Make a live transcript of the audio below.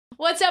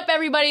What's up,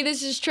 everybody?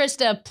 This is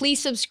Trysta.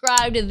 Please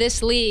subscribe to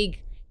This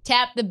League.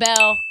 Tap the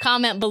bell,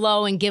 comment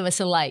below, and give us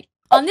a like.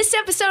 On this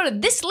episode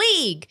of This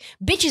League,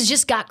 bitches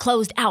just got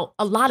closed out.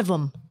 A lot of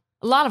them.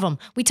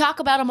 We talk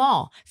about them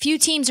all. Few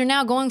teams are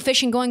now going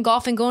fishing, going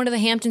golfing, going to the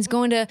Hamptons,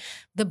 going to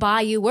the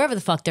Bayou, wherever the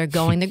fuck they're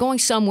going. They're going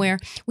somewhere.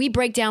 We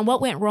break down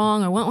what went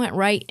wrong or what went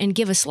right and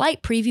give a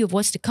slight preview of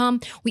what's to come.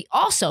 We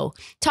also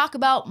talk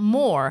about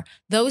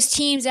those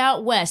teams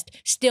out west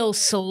still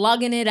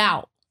slugging it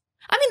out.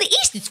 I mean, the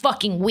East is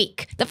fucking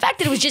weak. The fact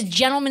that it was just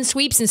gentlemen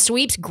sweeps and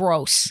sweeps,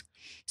 gross.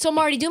 So,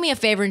 Marty, do me a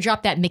favor and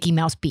drop that Mickey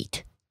Mouse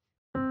beat.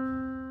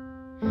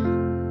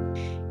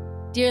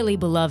 Dearly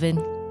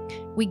beloved,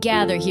 we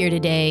gather here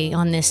today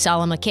on this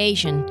solemn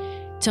occasion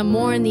to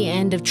mourn the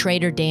end of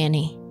Trader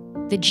Danny,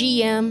 the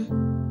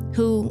GM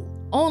who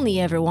only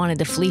ever wanted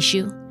to fleece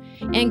you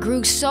and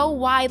grew so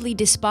widely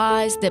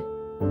despised that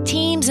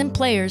teams and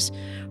players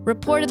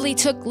reportedly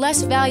took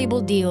less valuable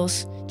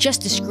deals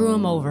just to screw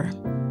him over.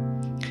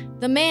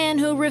 The man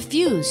who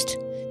refused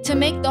to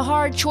make the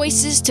hard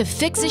choices to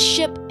fix a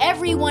ship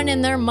everyone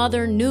and their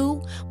mother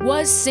knew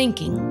was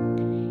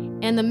sinking.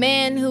 And the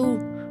man who,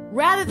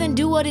 rather than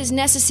do what is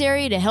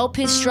necessary to help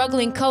his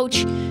struggling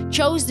coach,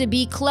 chose to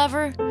be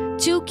clever,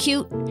 too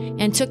cute,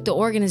 and took the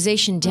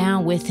organization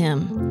down with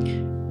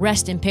him.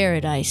 Rest in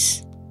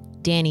paradise,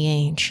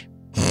 Danny Ainge.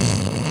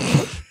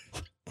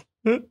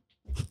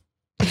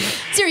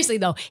 Seriously,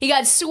 though, he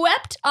got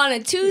swept on a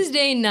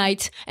Tuesday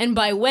night, and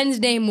by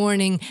Wednesday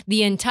morning,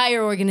 the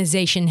entire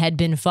organization had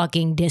been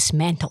fucking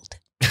dismantled.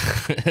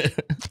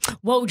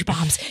 Woj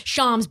bombs,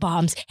 Shams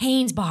bombs,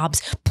 Haynes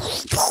bombs.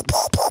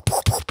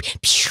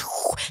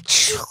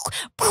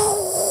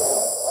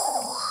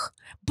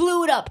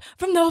 Blew it up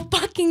from the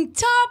fucking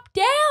top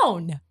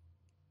down.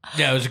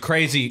 Yeah, it was a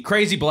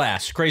crazy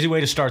blast. Crazy way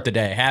to start the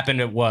day.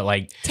 Happened at what,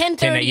 like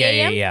 10:30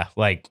 a.m.? Yeah.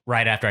 Like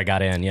right after I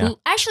got in, yeah.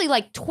 Actually,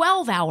 like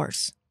 12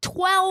 hours.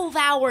 12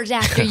 hours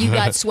after you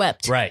got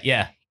swept. Right,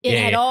 yeah. It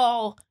had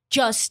all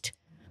just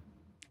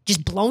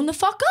blown the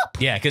fuck up.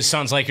 Yeah, because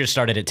Suns Lakers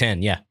started at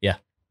 10. Yeah.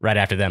 Right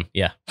after them,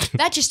 yeah.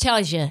 That just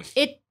tells you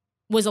it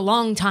was a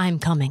long time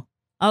coming.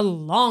 A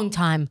long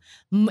time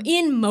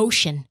in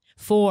motion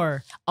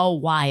for a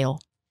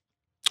while.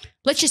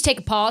 Let's just take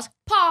a pause.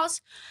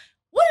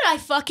 What did I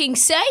fucking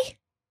say?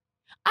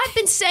 I've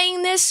been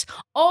saying this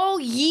all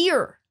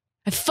year.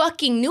 I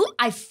fucking knew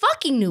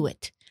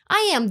it.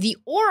 I am the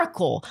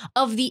oracle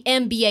of the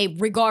NBA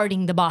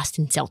regarding the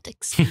Boston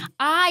Celtics.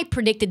 I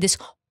predicted this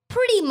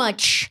pretty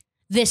much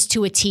this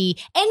to a T.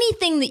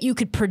 Anything that you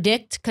could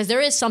predict, because there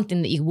is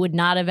something that you would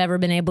not have ever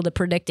been able to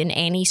predict in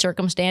any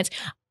circumstance.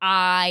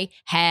 I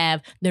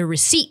have the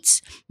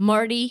receipts.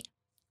 Marty,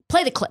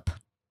 play the clip.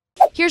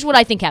 Here's what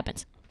I think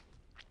happens.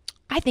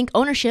 I think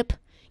ownership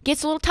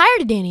gets a little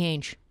tired of Danny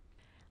Ainge.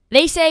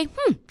 They say,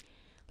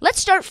 let's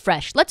start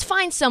fresh. Let's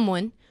find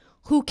someone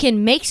who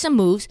can make some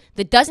moves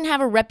that doesn't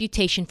have a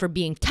reputation for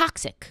being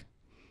toxic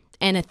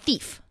and a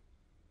thief.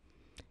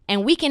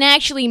 And we can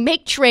actually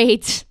make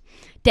trades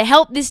to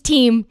help this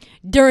team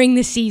during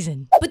the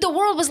season. But the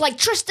world was like,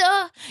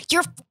 Trysta,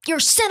 you're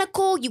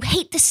cynical. You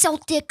hate the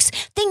Celtics.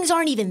 Things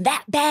aren't even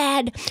that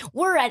bad.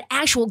 We're an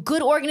actual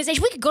good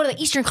organization. We could go to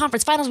the Eastern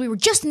Conference Finals. We were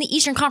just in the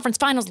Eastern Conference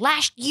Finals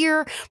last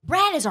year.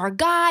 Brad is our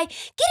guy.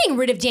 Getting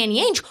rid of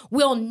Danny Ainge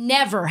will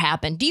never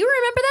happen. Do you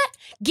remember that?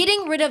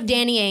 Getting rid of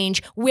Danny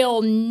Ainge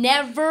will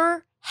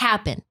never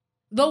happen.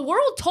 The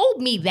world told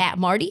me that,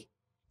 Marty.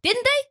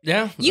 Didn't they?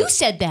 Yeah. You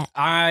said that.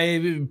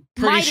 I'm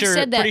pretty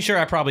sure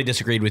I probably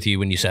disagreed with you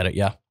when you said it,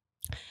 yeah.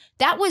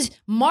 That was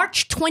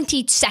March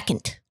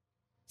 22nd,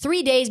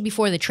 3 days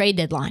before the trade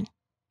deadline.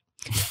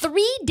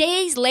 3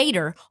 days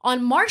later,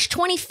 on March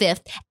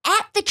 25th,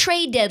 at the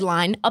trade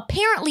deadline,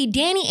 apparently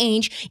Danny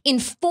Ainge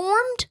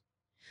informed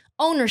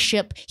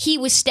ownership he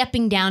was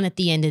stepping down at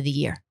the end of the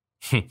year.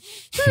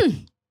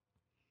 In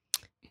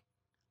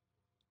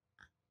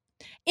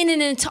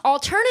an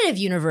alternative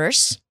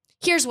universe,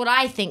 here's what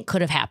I think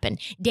could have happened.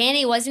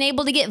 Danny wasn't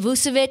able to get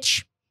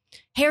Vucevic,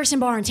 Harrison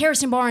Barnes,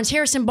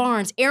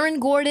 Aaron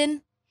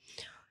Gordon.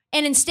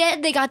 And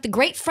instead, they got the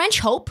great French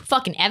hope,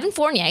 fucking Evan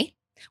Fournier,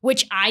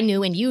 which I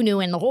knew and you knew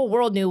and the whole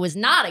world knew was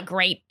not a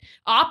great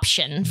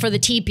option for the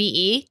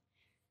TPE.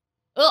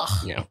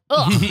 Ugh. Yeah.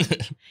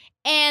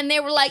 And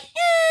they were like,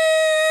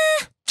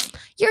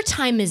 your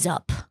time is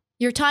up.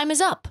 Your time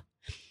is up.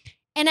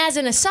 And as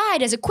an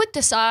aside, as a quick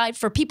aside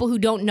for people who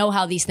don't know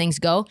how these things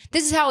go,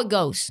 this is how it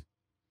goes.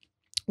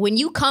 When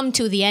you come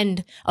to the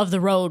end of the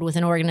road with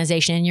an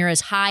organization and you're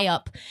as high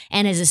up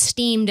and as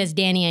esteemed as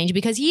Danny Ainge,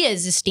 because he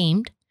is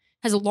esteemed,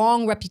 has a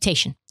long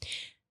reputation,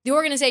 the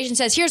organization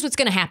says, here's what's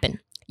going to happen.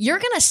 You're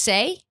going to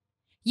say,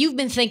 you've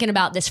been thinking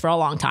about this for a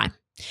long time.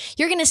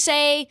 You're going to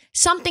say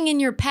something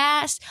in your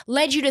past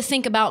led you to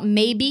think about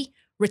maybe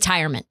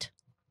retirement.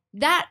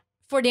 That,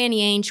 for Danny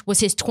Ainge, was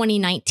his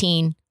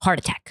 2019 heart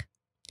attack.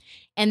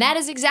 And that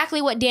is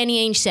exactly what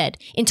Danny Ainge said.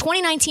 In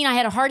 2019, I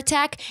had a heart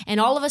attack, and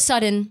all of a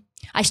sudden,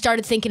 I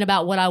started thinking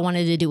about what I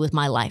wanted to do with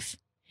my life.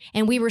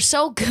 And we were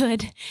so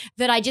good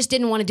that I just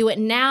didn't want to do it.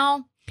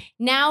 Now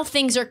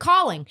things are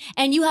calling.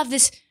 And you have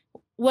this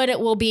what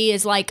it will be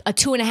is like a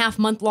 2.5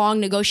 month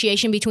long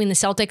negotiation between the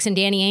Celtics and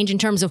Danny Ainge in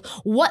terms of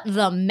what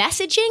the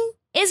messaging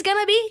is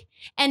going to be.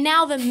 And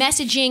now the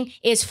messaging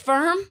is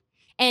firm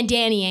and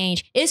Danny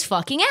Ainge is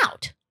fucking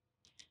out.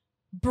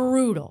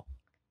 Brutal.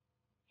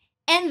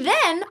 And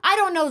then, I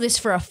don't know this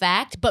for a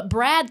fact, but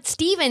Brad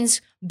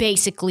Stevens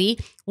basically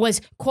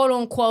was quote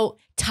unquote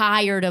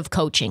tired of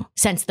coaching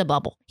since the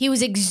bubble. He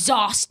was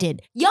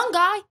exhausted. Young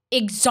guy,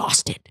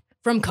 exhausted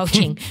from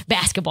coaching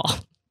basketball.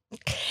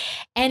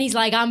 And he's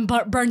like, I'm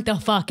burnt the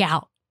fuck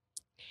out.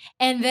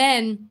 And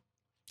then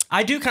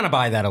I do kind of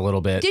buy that a little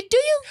bit. Do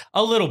you?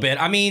 A little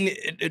bit. I mean,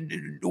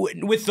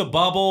 with the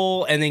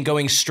bubble and then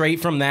going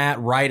straight from that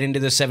right into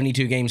the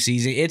 72 game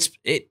season,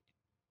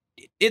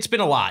 it's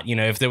been a lot, you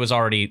know, if there was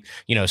already,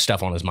 you know,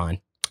 stuff on his mind.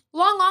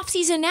 Long off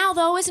season now,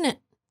 though, isn't it?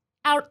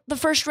 Out the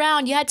first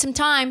round, you had some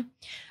time.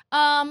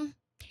 And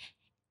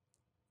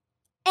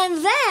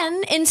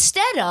then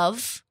instead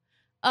of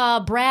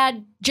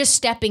Brad just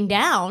stepping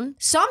down,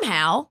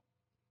 somehow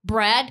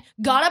Brad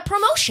got a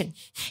promotion.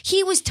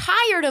 He was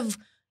tired of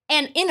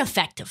and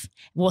ineffective,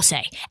 we'll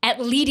say, at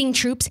leading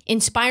troops,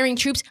 inspiring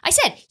troops. I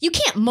said, you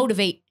can't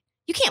motivate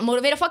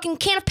a fucking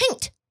can of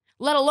paint,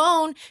 let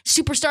alone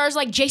superstars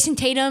like Jason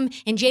Tatum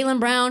and Jaylen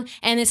Brown.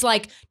 And it's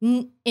like,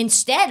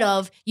 instead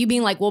of you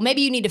being like, well,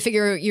 maybe you need to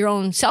figure your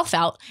own self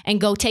out and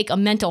go take a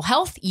mental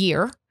health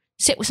year,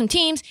 sit with some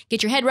teams,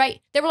 get your head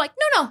right. They were like,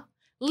 no,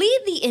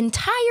 lead the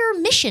entire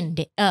mission,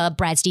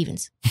 Brad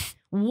Stevens.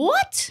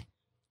 What?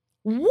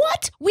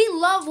 We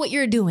love what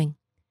you're doing.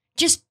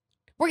 Just,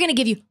 we're going to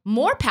give you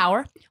more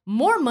power,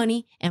 more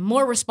money, and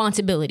more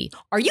responsibility.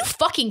 Are you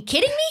fucking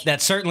kidding me?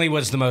 That certainly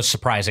was the most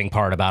surprising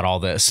part about all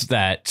this,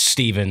 that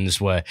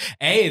Stevens was,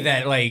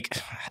 I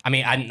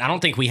don't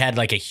think we had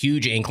like a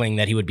huge inkling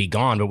that he would be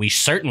gone, but we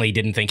certainly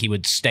didn't think he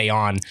would stay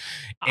on.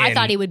 I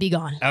thought he would be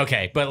gone.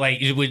 Okay, but like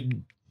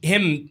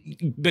him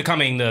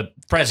becoming the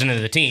president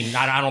of the team,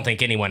 I don't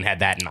think anyone had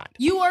that in mind.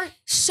 You are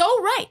so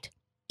right.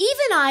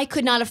 Even I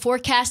could not have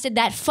forecasted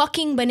that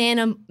fucking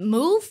bananas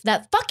move.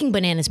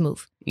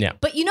 Yeah.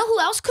 But you know who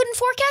else couldn't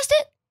forecast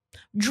it?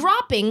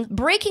 Dropping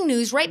breaking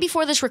news right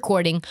before this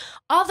recording.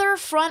 Other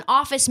front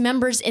office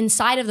members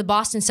inside of the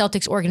Boston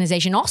Celtics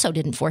organization also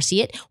didn't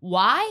foresee it.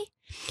 Why?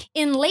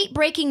 In late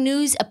breaking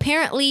news,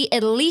 apparently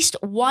at least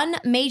one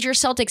major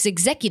Celtics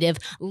executive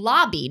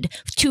lobbied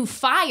to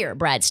fire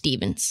Brad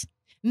Stevens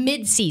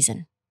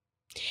mid-season.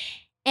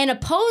 An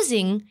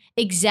opposing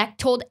exec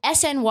told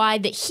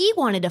SNY that he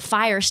wanted to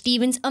fire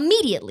Stevens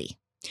immediately,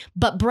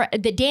 but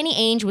that Danny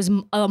Ainge was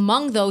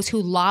among those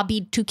who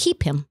lobbied to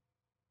keep him.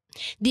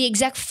 The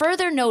exec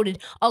further noted,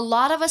 a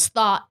lot of us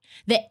thought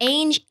that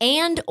Ainge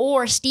and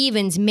or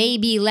Stevens may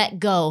be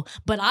let go,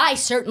 but I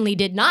certainly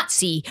did not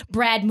see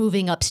Brad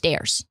moving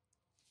upstairs.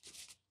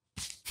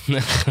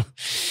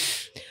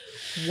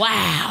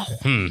 Wow.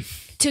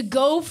 To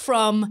go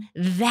from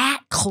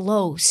that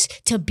close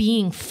to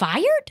being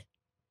fired?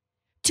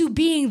 To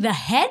being the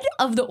head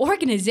of the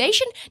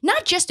organization?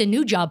 Not just a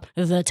new job,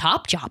 the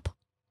top job.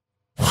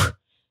 I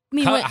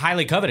mean,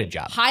 highly coveted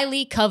job.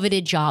 Highly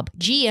coveted job.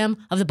 GM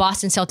of the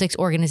Boston Celtics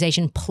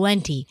organization.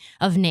 Plenty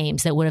of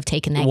names that would have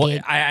taken that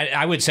gig.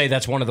 I would say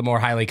that's one of the more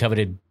highly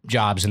coveted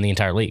jobs in the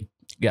entire league.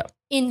 Yeah.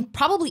 In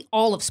probably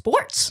all of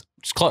sports.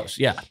 It's close,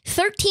 yeah.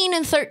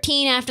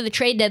 13-13 after the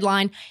trade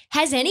deadline.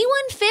 Has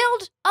anyone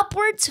failed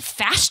upwards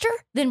faster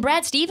than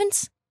Brad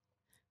Stevens?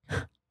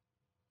 How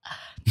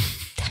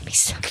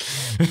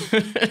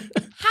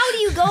do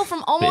you go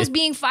from almost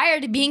being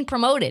fired to being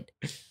promoted?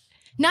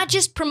 Not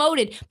just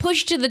promoted,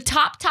 pushed to the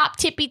top,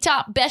 tippy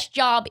top, best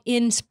job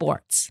in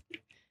sports.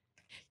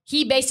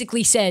 He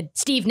basically said,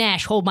 Steve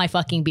Nash, hold my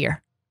fucking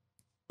beer.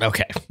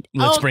 Okay,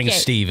 let's bring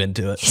Steve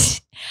into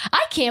it.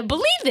 I can't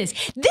believe this.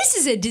 This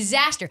is a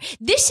disaster.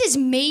 This is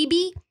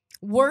maybe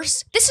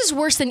worse. This is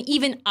worse than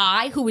even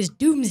I, who was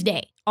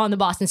doomsday on the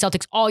Boston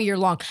Celtics all year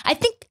long. I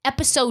think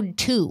episode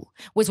 2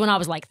 was when I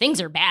was like, things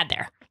are bad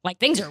there. Like,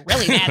 things are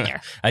really bad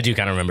there. I do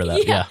kind of remember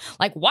that, yeah.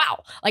 Like,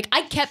 wow. Like,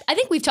 I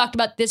think we've talked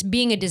about this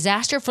being a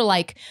disaster for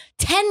like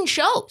 10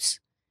 shows.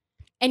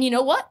 And you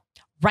know what?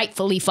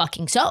 Rightfully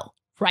fucking so.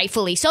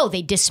 Rightfully so.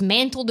 They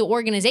dismantled the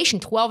organization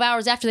 12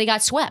 hours after they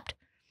got swept.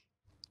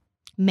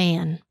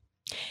 Man.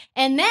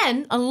 And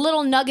then a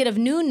little nugget of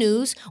new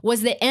news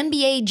was that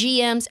NBA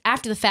GMs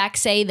after the fact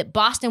say that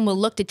Boston will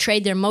look to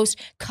trade their most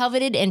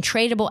coveted and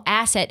tradable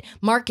asset,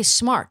 Marcus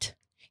Smart,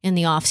 in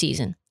the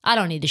offseason. I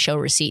don't need to show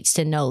receipts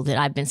to know that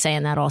I've been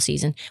saying that all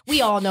season.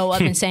 We all know I've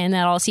been saying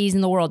that all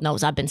season. The world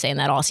knows I've been saying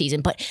that all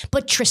season. But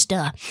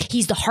Trysta,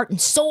 he's the heart and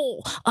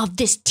soul of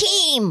this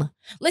team.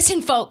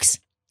 Listen, folks,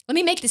 let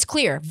me make this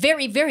clear.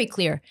 Very, very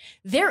clear.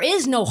 There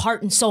is no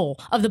heart and soul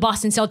of the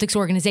Boston Celtics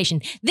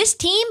organization. This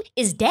team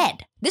is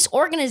dead. This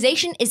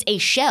organization is a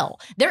shell.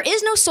 There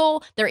is no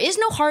soul. There is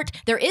no heart.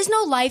 There is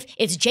no life.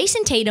 It's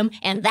Jason Tatum,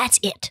 and that's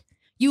it.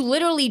 You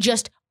literally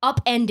just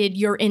upended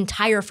your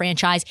entire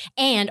franchise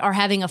and are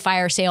having a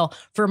fire sale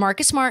for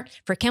Marcus Smart,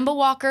 for Kemba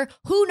Walker.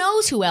 Who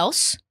knows who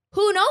else?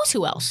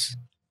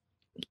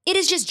 It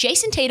is just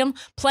Jason Tatum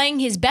playing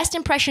his best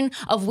impression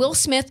of Will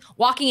Smith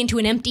walking into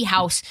an empty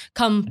house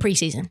come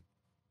preseason.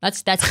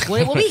 That's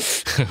what it will be.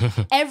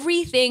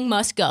 Everything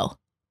must go.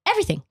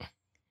 Everything.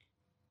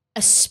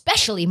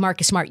 Especially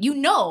Marcus Smart. You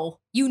know,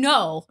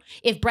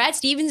 if Brad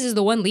Stevens is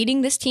the one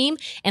leading this team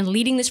and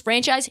leading this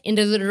franchise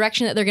into the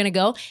direction that they're going to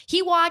go, he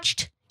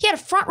had a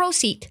front row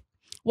seat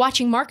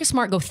watching Marcus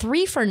Smart go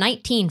 3 for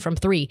 19 from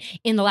 3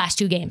 in the last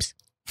 2 games.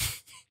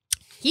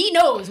 He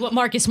knows what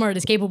Marcus Smart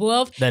is capable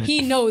of.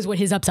 He knows what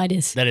his upside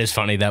is. That is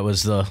funny. That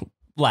was the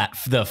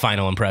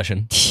final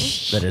impression.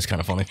 That is kind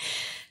of funny.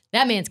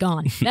 That man's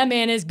gone. That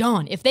man is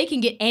gone. If they can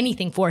get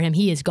anything for him,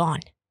 he is gone.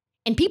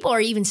 And people are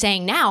even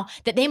saying now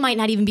that they might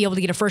not even be able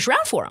to get a first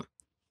round for him.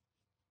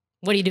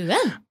 What do you do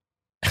then?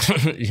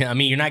 Yeah, I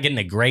mean, you're not getting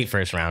a great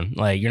first round.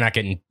 Like, you're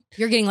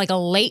getting like a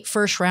late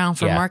first round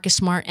for Marcus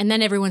Smart, and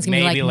then everyone's going to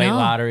be like, maybe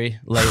no.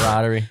 late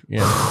lottery.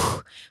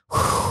 Yeah.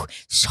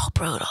 So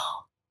brutal.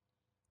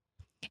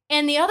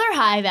 And the other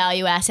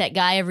high-value asset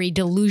guy every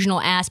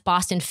delusional-ass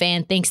Boston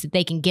fan thinks that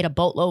they can get a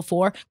boatload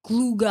for,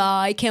 glue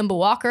guy Kemba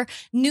Walker.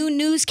 New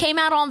news came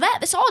out on that.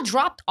 This all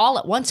dropped all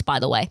at once, by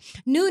the way.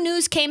 New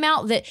news came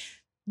out that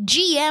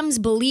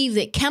GMs believe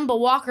that Kemba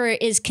Walker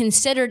is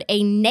considered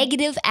a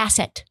negative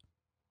asset.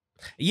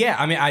 Yeah,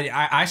 I mean,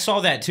 I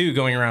saw that too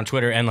going around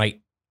Twitter, and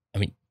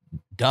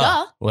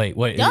duh. Wait,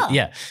 duh.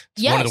 Yeah.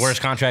 It's one of the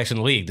worst contracts in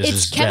the league.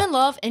 It's Kevin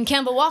Love and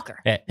Kemba Walker.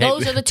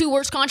 Those are the 2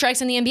 worst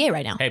contracts in the NBA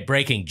right now. Hey,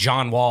 breaking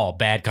John Wall,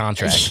 bad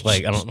contract.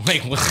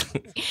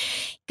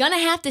 Gonna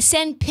have to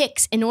send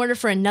picks in order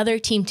for another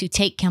team to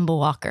take Kemba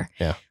Walker.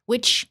 Yeah.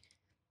 Which,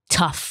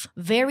 tough.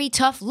 Very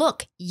tough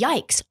look.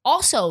 Yikes.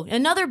 Also,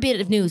 another bit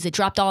of news that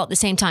dropped all at the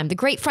same time. The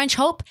great French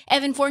hope,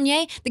 Evan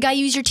Fournier, the guy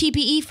you use your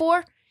TPE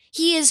for,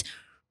 he is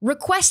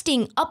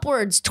requesting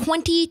upwards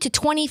 20 to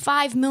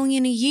 25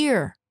 million a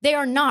year. They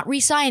are not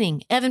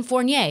re-signing Evan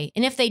Fournier.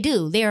 And if they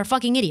do, they are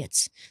fucking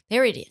idiots.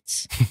 They're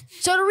idiots.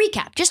 So to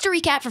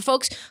recap for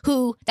folks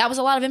who that was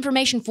a lot of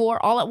information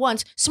for all at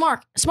once,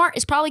 Smart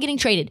is probably getting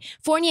traded.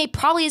 Fournier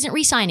probably isn't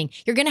re-signing.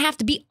 You're going to have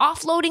to be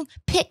offloading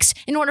picks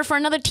in order for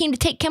another team to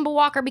take Kemba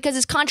Walker because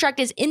his contract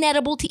is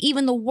inedible to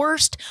even the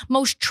worst,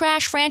 most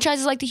trash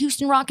franchises like the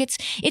Houston Rockets.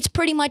 It's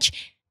pretty much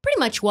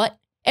what?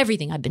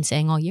 Everything I've been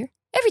saying all year.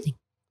 Everything.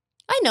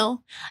 I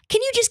know.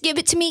 Can you just give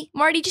it to me?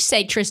 Marty, just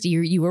say, Trysta,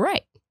 you were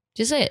right.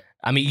 Just say it.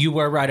 I mean, you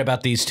were right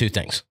about these 2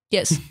 things.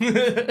 Yes.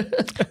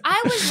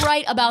 I was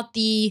right about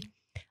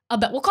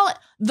we'll call it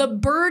the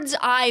bird's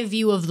eye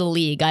view of the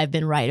league. I've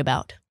been right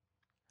about.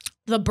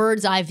 The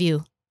bird's eye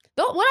view.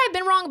 What I've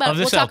been wrong about,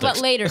 we'll talk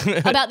about later,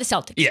 about the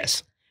Celtics.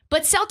 Yes.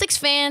 But Celtics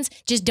fans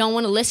just don't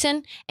want to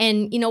listen.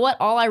 And you know what?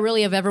 All I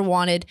really have ever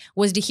wanted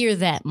was to hear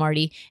that,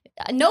 Marty.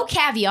 No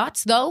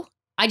caveats, though.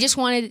 I just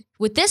wanted,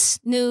 with this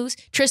news,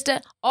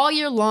 Trysta, all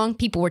year long,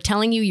 people were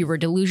telling you were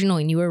delusional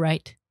and you were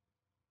right.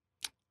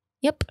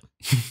 Yep.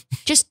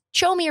 Just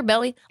show me your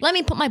belly. Let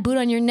me put my boot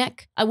on your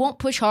neck. I won't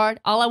push hard.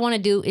 All I want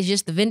to do is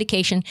just the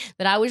vindication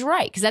that I was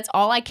right, because that's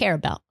all I care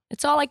about.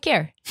 That's all I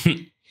care.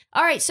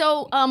 All right.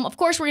 So, of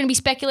course, we're going to be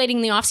speculating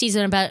in the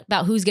offseason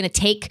about who's going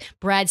to take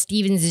Brad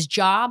Stevens'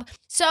 job.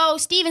 So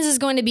Stevens is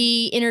going to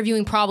be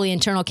interviewing probably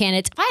internal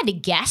candidates. If I had to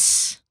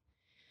guess,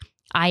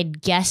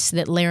 I'd guess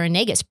that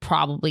Larinaga is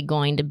probably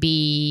going to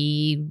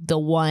be the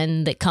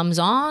one that comes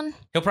on.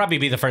 He'll probably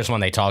be the first one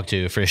they talk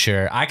to, for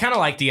sure. I kind of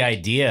like the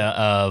idea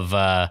of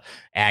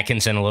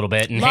Atkinson a little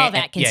bit. And Love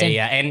Atkinson.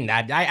 Yeah. And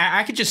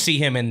I could just see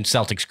him in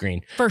Celtics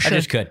green. For sure. I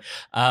just could.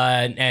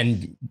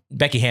 And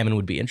Becky Hammond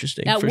would be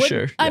interesting,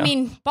 sure. I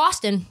mean,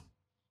 Boston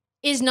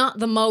is not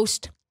the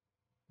most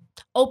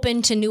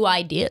open to new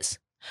ideas.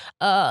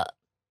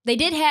 They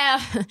did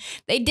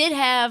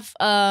have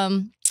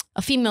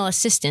a female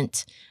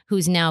assistant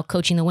who's now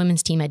coaching the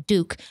women's team at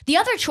Duke. The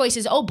other choice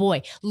is, oh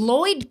boy,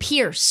 Lloyd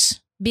Pierce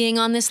being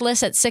on this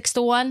list at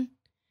 6-1.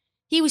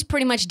 He was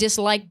pretty much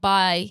disliked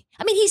by,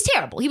 I mean, he's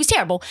terrible. He was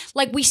terrible.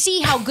 Like, we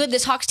see how good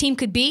this Hawks team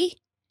could be.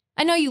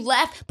 I know you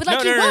laugh, but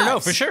like No,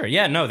 for sure.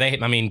 Yeah, no, they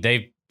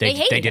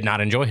did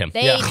not enjoy him.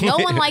 No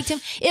one liked him.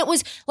 It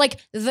was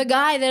like the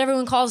guy that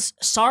everyone calls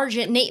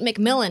Sergeant Nate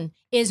McMillan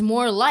is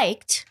more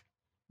liked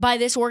by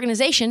this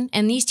organization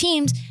and these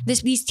teams,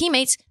 these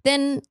teammates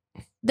than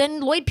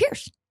Lloyd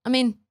Pierce. I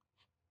mean,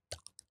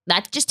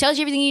 that just tells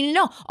you everything you need to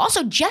know.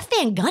 Also, Jeff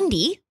Van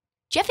Gundy.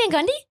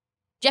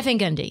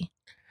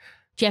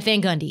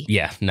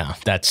 Yeah, no,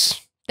 that's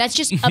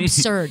just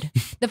absurd.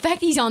 The fact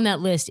that he's on that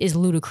list is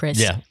ludicrous.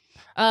 Yeah.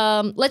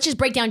 Let's just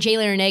break down Jay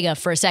Larinaga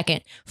for a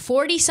second.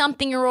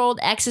 40-something-year-old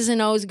X's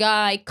and O's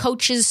guy,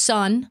 coach's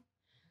son,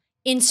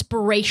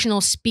 inspirational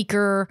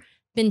speaker,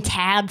 been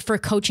tabbed for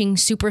coaching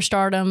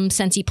superstardom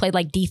since he played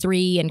like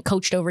D3 and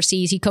coached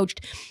overseas. He coached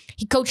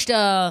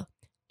the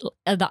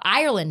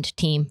Ireland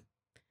team.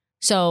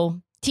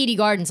 So TD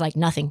Garden's like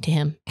nothing to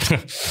him. The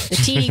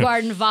TD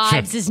Garden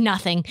vibes is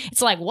nothing. It's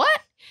like, what?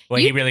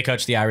 Well, he really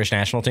coached the Irish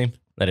national team?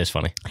 That is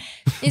funny.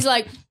 He's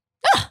like,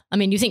 I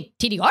mean, you think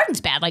TD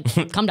Garden's bad? Like,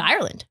 come to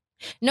Ireland.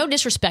 No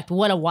disrespect.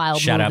 What a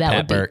wild Shout move out that Pat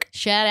would be. Burke.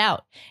 Shout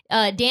out.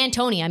 Dan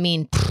Toney, I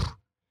mean,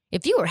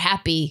 if you were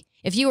happy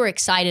if you were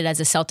excited as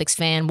a Celtics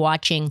fan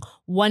watching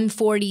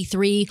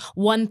 143,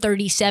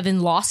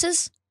 137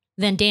 losses,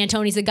 then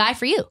D'Antoni's the guy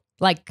for you.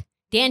 Like,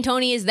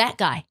 D'Antoni is that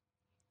guy.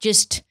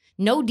 Just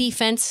no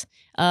defense,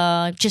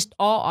 just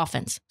all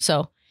offense.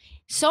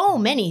 So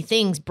many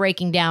things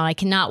breaking down. I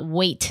cannot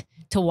wait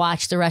to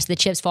watch the rest of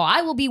the chips fall.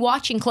 I will be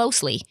watching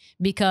closely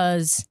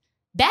because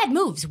bad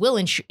moves will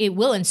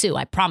ensue.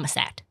 I promise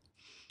that.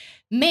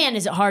 Man,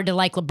 is it hard to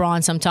like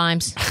LeBron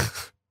sometimes.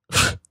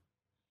 The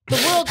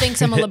world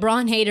thinks I'm a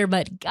LeBron hater,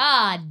 but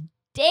god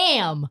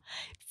damn.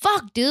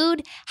 Fuck,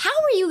 dude. How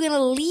are you going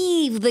to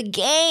leave the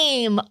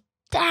game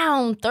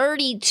down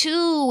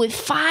 32 with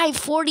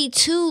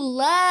 5:42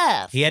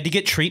 left? He had to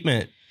get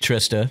treatment,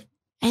 Trysta.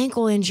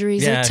 Ankle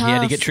injuries are tough. He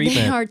had to get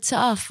treatment. They are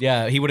tough.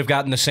 Yeah, he would have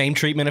gotten the same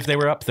treatment if they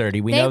were up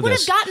 30. We they know would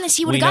this. have gotten this.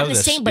 He would have gotten the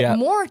same, but yeah.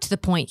 more to the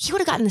point, he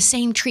would have gotten the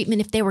same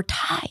treatment if they were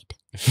tied.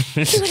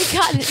 He would have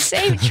gotten the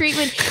same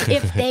treatment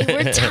if they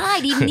were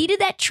tied. He needed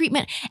that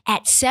treatment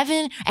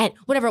at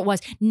whatever it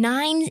was,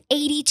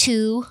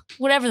 9:82,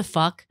 whatever the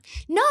fuck.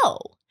 No.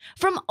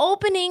 From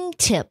opening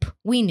tip,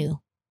 we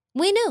knew.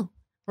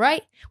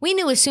 Right? We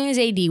knew as soon as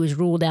AD was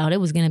ruled out, it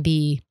was going to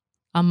be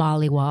a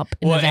mollywop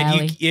in the valley.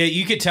 And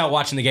you could tell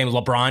watching the game,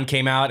 LeBron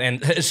came out.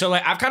 And so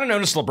like I've kind of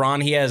noticed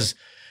LeBron, he has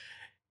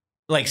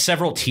like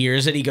several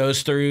tiers that he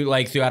goes through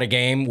like throughout a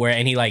game where,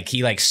 and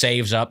he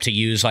saves up to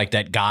use like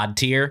that God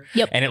tier.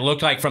 Yep. And it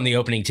looked like from the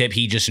opening tip,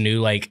 he just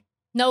knew like,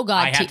 no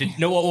God.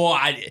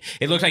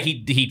 It looked like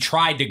he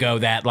tried to go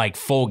that like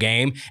full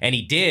game, and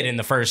he did in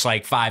the first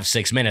like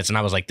 5-6 minutes, and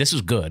I was like, this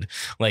is good.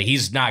 Like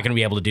he's not going to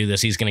be able to do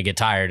this. He's going to get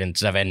tired and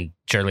stuff. And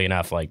surely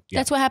enough, like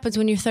that's what happens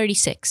when you're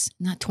 36,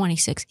 not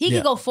 26. He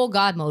could go full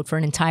God mode for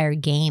an entire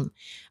game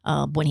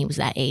when he was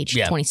that age,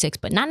 26,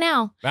 but not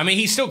now. I mean,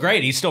 he's still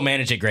great. He's still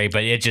managed it great,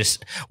 but it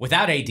just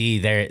without AD,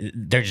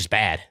 they're just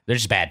bad. They're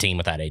just a bad team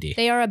without AD.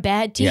 They are a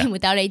bad team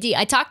without AD.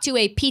 I talked to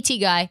a PT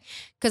guy.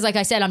 Because like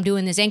I said, I'm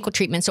doing this ankle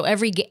treatment. So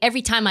every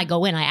time I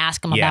go in, I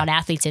ask him about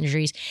athletes'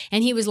 injuries.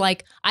 And he was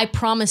like, I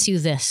promise you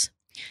this.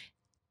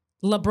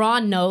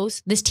 LeBron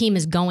knows this team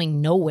is going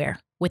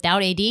nowhere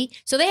without AD.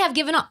 So they have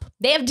given up.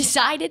 They have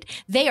decided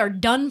they are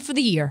done for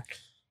the year.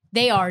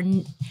 They are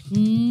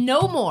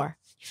no more.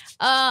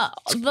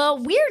 The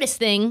weirdest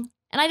thing,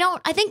 and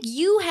I think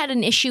you had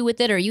an issue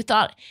with it, or you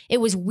thought it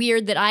was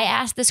weird that I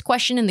asked this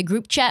question in the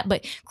group chat,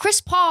 but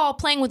Chris Paul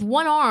playing with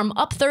one arm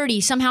up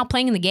 30, somehow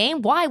playing in the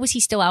game. Why was he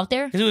still out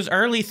there? Because it was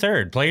early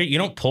third. You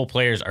don't pull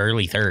players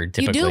early third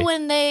typically.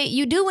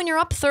 You do when you're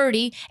up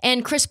 30,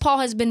 and Chris Paul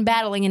has been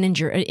battling an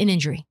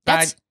injury.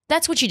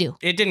 That's what you do.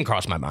 It didn't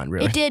cross my mind,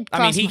 really. It did.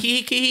 I mean,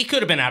 he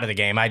could have been out of the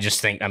game. I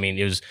just think,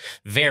 it was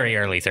very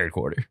early third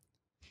quarter.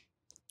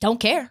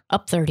 Don't care.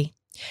 Up 30.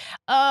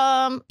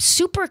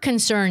 Super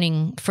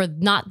concerning for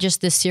not just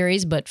this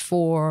series, but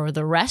for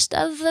the rest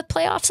of the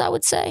playoffs, I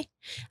would say.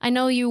 I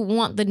know you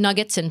want the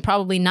Nuggets and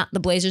probably not the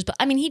Blazers, but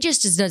I mean, he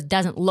just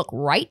doesn't look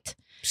right.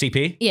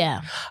 CP?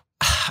 Yeah.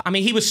 I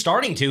mean, he was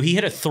starting to. He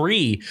hit a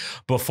 3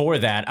 before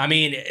that. I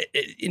mean,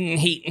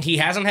 he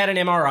hasn't had an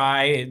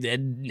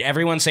MRI.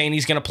 Everyone's saying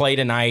he's going to play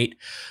tonight.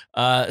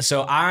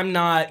 So I'm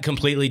not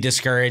completely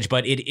discouraged,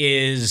 but it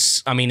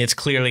is, it's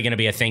clearly going to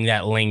be a thing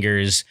that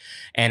lingers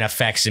and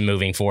affects him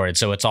moving forward.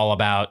 So it's all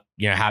about,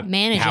 how can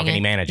he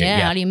manage it?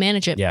 Yeah, how do you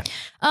manage it? Yeah.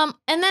 And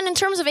then in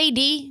terms of AD,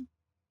 you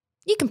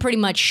can pretty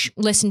much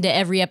listen to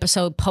every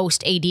episode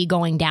post AD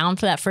going down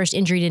for that first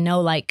injury to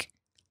know, like,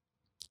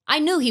 I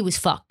knew he was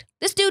fucked.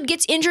 This dude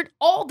gets injured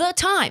all the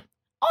time.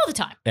 All the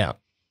time. Yeah.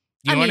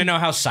 You want to know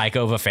how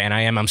psycho of a fan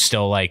I am? I'm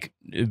still like...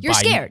 You're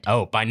scared.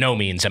 By no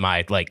means am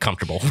I like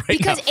comfortable right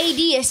because now. AD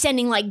is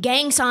sending like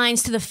gang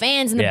signs to the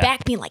fans in the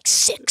back being like,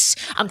 6.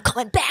 I'm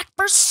coming back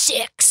for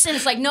 6. And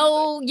it's like,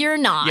 no, you're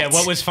not. Yeah,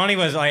 what was funny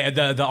was like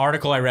the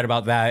article I read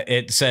about that,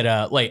 it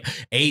said like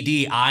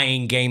AD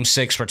eyeing game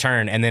 6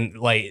 return. And then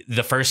like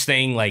the first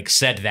thing like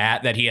said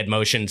that he had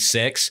motioned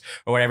 6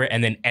 or whatever.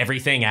 And then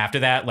everything after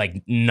that,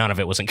 like none of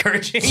it was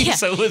encouraging. Yeah.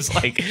 So it was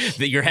like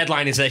your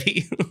headline is that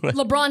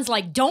LeBron's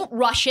like, don't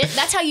rush it.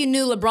 That's how you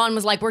knew LeBron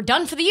was like, we're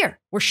done for the year.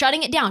 We're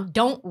shutting it down.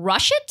 Don't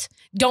rush it.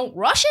 Don't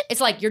rush it. It's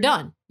like, you're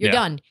done. You're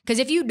done. Because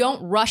if you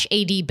don't rush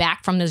AD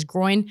back from this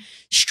groin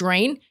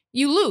strain,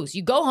 you lose.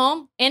 You go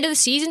home, end of the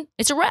season,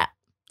 it's a wrap.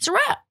 It's a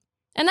wrap.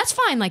 And that's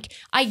fine. Like,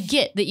 I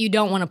get that you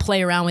don't want to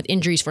play around with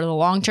injuries for the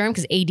long term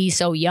because AD's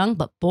so young,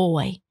 but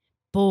boy,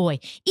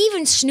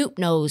 even Snoop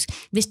knows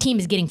this team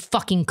is getting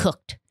fucking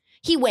cooked.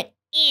 He went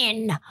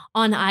in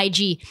on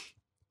IG.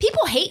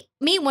 People hate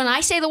me when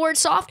I say the word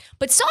soft,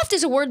 but soft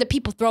is a word that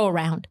people throw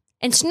around.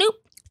 And Snoop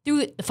threw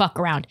it the fuck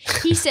around.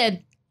 He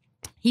said,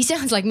 he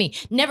sounds like me.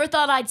 Never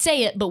thought I'd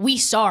say it, but we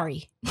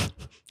sorry.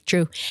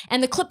 True.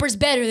 And the Clippers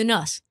better than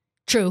us.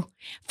 True.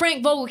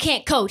 Frank Vogel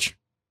can't coach.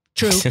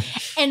 True.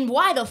 And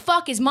why the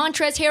fuck is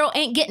Montrezl Harrell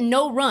ain't getting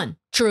no run?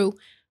 True.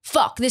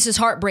 Fuck, this is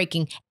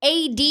heartbreaking.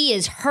 AD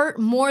is hurt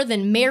more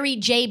than Mary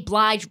J.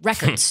 Blige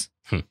records.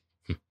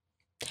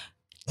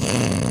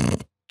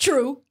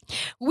 True.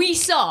 We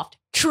soft.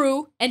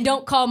 True. And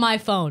don't call my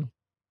phone.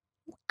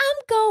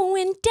 I'm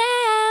going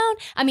down.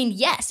 I mean,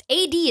 yes,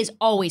 AD is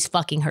always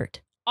fucking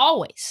hurt.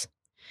 Always.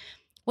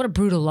 What a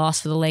brutal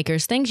loss for the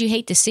Lakers. Things you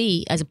hate to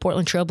see as a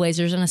Portland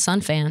Trailblazers and a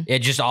Sun fan.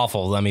 It's just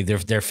awful. I mean,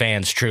 they're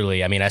fans,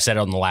 truly. I mean, I said it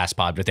on the last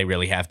pod, but they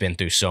really have been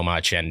through so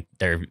much, and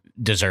they're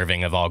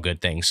deserving of all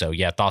good things. So,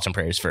 yeah, thoughts and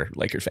prayers for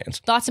Lakers fans.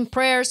 Thoughts and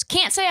prayers.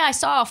 Can't say I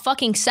saw a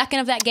fucking second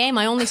of that game.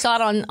 I only saw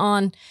it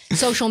on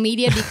social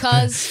media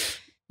because,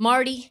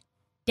 Marty,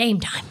 Dame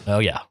time. Oh,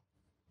 yeah.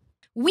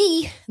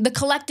 We, the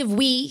collective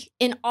we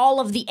in all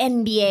of the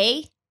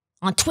NBA,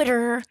 on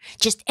Twitter,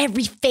 just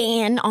every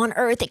fan on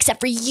earth except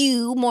for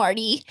you,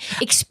 Marty,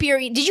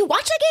 experience. Did you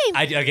watch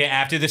that game? Okay,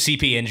 after the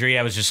CP injury,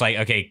 I was just like,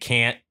 okay,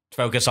 can't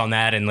focus on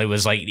that. And it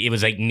was like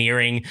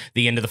nearing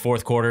the end of the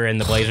fourth quarter in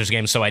the Blazers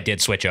game. So I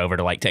did switch over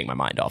to like take my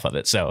mind off of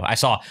it. So I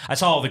saw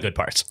all the good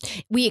parts.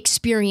 We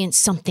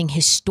experienced something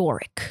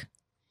historic.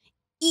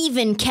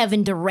 Even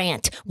Kevin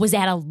Durant was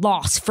at a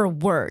loss for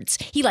words.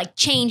 He tried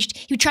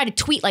to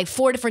tweet like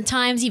 4 different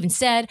times, even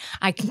said,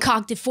 I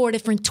concocted 4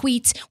 different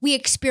tweets. We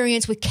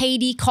experienced what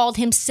KD called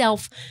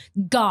himself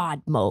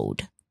God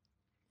mode.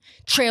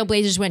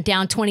 Trailblazers went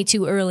down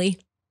 22 early.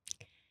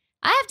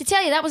 I have to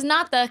tell you, that was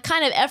not the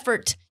kind of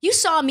effort. You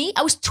saw me.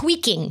 I was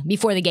tweaking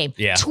before the game.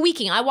 Yeah.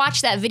 Tweaking. I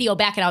watched that video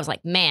back and I was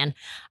like, man,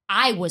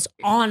 I was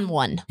on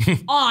one.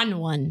 On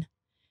one.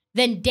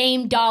 Then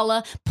Dame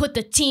Dalla put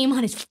the team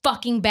on his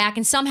fucking back,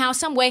 and somehow,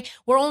 some way,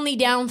 we're only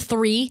down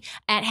 3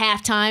 at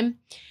halftime.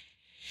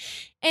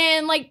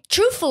 And like,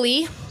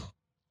 truthfully,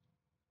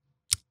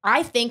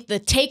 I think the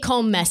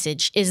take-home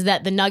message is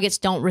that the Nuggets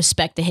don't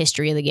respect the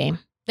history of the game.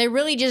 They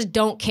really just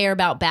don't care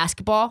about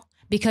basketball,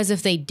 because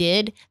if they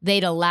did,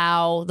 they'd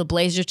allow the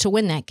Blazers to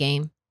win that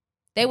game.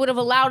 They would have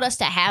allowed us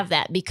to have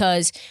that,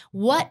 because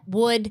what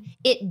would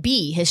it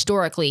be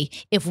historically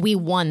if we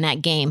won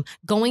that game?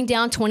 Going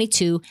down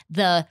 22,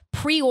 the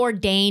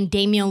preordained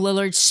Damian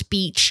Lillard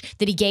speech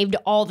that he gave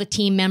to all the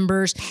team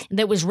members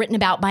that was written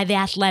about by The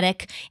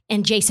Athletic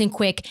and Jason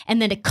Quick,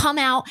 and then to come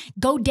out,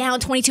 go down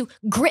 22,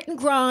 grit and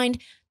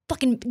grind,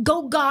 fucking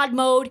go God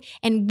mode,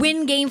 and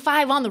win game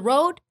 5 on the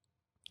road.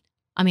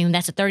 I mean,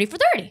 that's a 30 for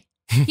 30.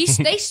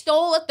 They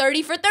stole a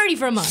 30 for 30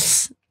 from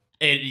us.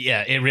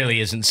 It really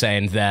is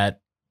insane that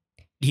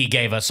he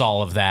gave us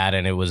all of that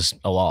and it was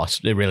a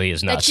loss. It really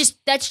is nuts.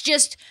 That's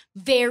just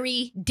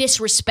very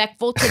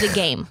disrespectful to the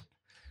game.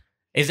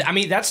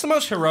 That's the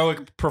most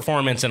heroic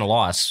performance in a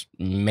loss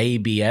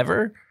maybe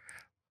ever.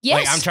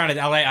 Yes.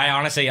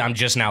 Like, I'm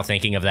just now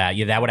thinking of that.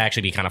 Yeah, that would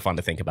actually be kind of fun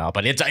to think about.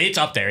 But it's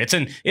up there.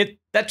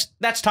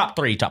 That's top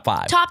 3, top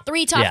 5. Top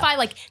 3, top 5.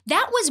 Like,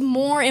 that was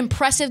more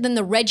impressive than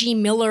the Reggie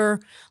Miller,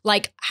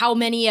 like, how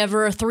many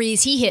ever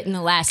threes he hit in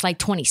the last, like,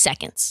 20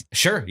 seconds.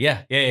 Sure,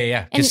 yeah.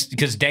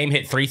 Because Dame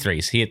hit 3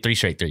 threes. He hit 3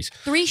 straight threes.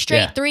 3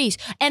 straight threes.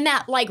 And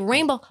that, like,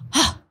 rainbow,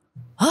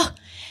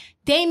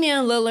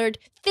 Damian Lillard,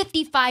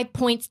 55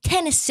 points,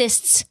 10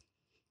 assists.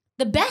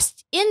 The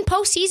best in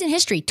postseason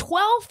history,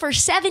 12 for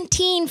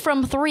 17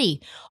 from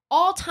 3.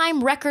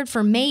 All-time record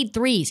for made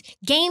threes.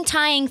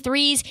 Game-tying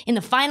threes in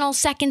the final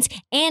seconds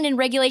and in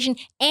regulation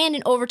and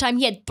in overtime.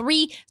 He had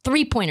 3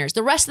 3-pointers.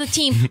 The rest of the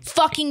team,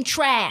 fucking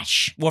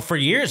trash. Well, for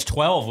years,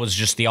 12 was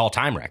just the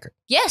all-time record.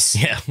 Yes.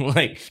 Yeah,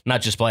 like, not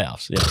just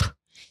playoffs. Yeah.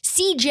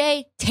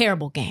 CJ,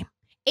 terrible game.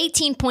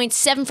 18 points,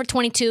 7 for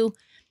 22.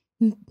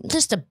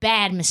 Just a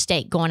bad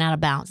mistake going out of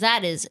bounds.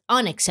 That is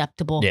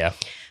unacceptable. Yeah.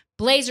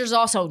 Blazers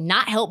also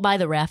not helped by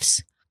the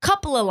refs.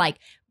 Couple of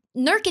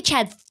Nurkic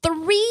had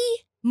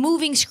 3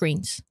 moving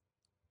screens.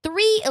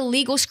 3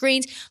 illegal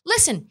screens.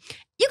 Listen,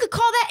 you could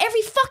call that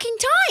every fucking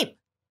time.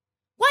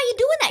 Why are you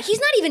doing that? He's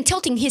not even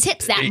tilting his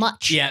hips that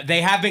much. Yeah, they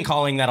have been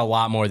calling that a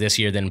lot more this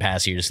year than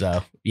past years,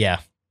 though. Yeah.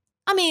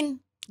 I mean,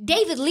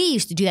 David Lee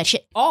used to do that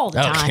shit all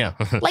the time.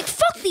 Yeah. Like,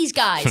 fuck these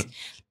guys.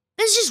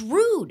 This is just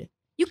rude.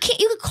 You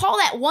could call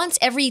that once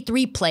every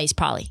 3 plays,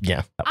 probably.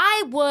 Yeah.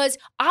 I was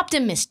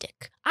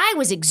optimistic. I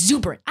was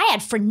exuberant. I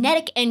had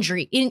frenetic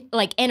energy.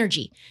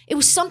 It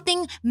was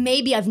something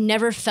maybe I've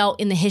never felt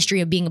in the history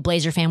of being a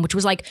Blazer fan, which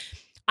was like,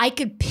 I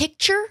could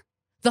picture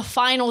the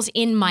finals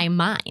in my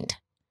mind.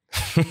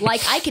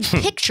 Like, I could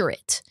picture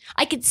it.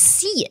 I could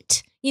see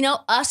it. You know,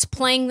 us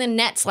playing the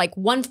Nets like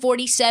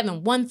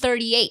 147,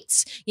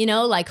 138s. You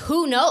know, like,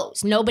 who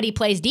knows? Nobody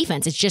plays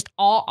defense. It's just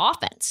all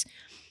offense.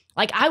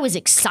 Like, I was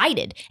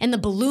excited, and the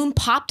balloon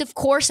popped, of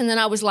course, and then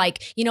I was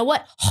like, you know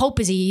what? Hope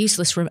is a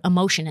useless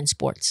emotion in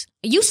sports.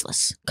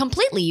 Useless.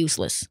 Completely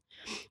useless.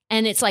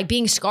 And it's like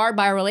being scarred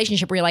by a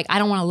relationship where you're like, I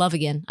don't want to love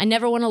again. I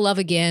never want to love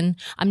again.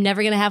 I'm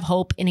never going to have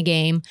hope in a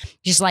game.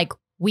 Just like,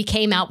 we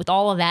came out with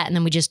all of that, and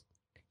then we just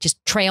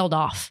trailed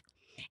off.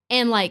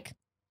 And like,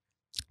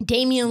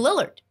 Damian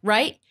Lillard,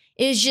 right?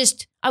 Is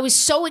just, I was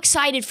so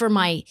excited for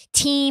my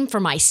team, for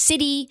my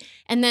city,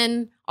 and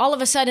then all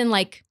of a sudden,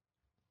 like,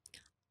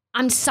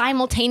 I'm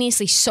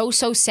simultaneously so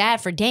sad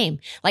for Dame.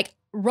 Like,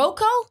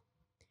 Rocco,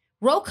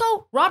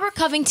 Robert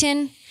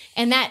Covington,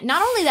 and that,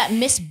 not only that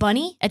Miss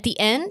Bunny at the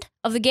end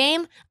of the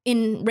game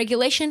in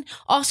regulation.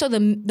 Also, the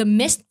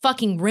missed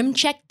fucking rim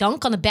check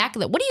dunk on the back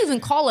of the. What do you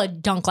even call a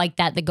dunk like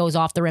that goes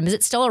off the rim? Is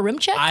it still a rim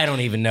check? I don't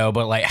even know,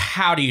 but like,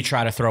 how do you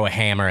try to throw a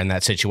hammer in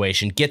that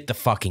situation? Get the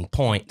fucking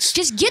points.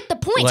 Just get the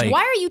points. Like,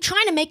 why are you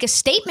trying to make a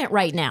statement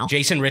right now?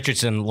 Jason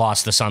Richardson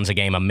lost the Suns a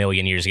game a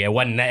million years ago.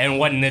 It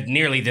wasn't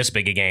nearly this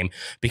big a game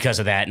because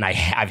of that, and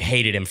I've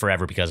hated him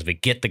forever because of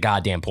it. Get the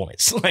goddamn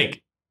points.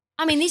 Like,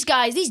 I mean, these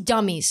guys, these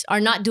dummies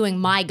are not doing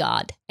my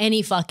God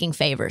any fucking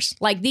favors.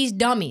 Like, these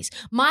dummies.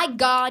 My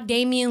God,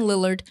 Damian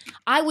Lillard,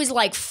 I was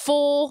like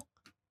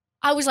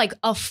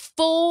a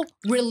full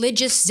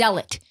religious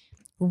zealot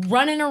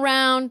running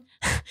around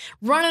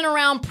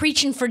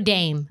preaching for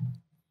Dame.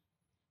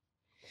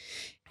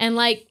 And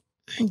like,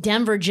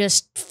 Denver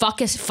just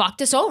fucked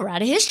us over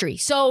out of history.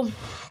 So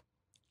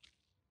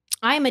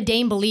I am a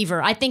Dame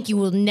believer. I think you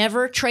will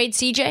never trade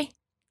CJ,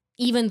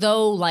 even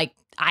though like,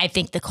 I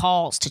think the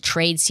calls to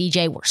trade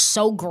CJ were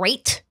so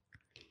great.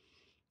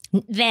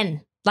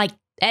 Then, like,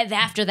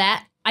 after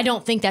that, I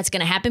don't think that's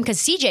going to happen because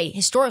CJ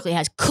historically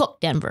has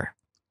cooked Denver.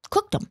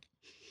 Cooked them.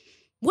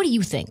 What do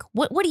you think?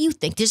 What do you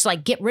think? Just,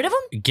 like, get rid of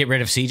him? Get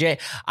rid of CJ?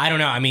 I don't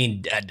know. I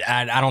mean,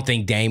 I don't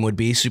think Dame would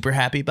be super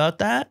happy about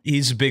that.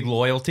 He's a big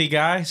loyalty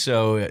guy.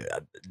 So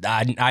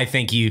I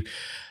think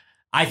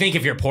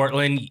if you're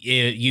Portland,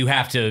 you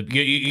have to.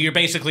 You're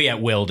basically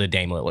at will to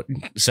Dame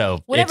Lillard. So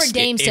whatever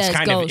Dame says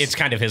goes. It's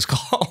kind of his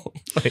call.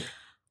 Like,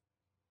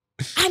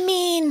 I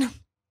mean,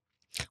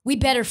 we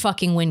better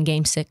fucking win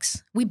Game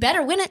 6. We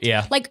better win it.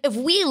 Yeah. Like if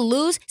we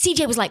lose,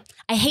 CJ was like,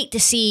 I hate to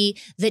see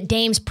that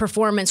Dame's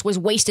performance was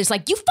wasted. It's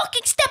like you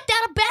fucking stepped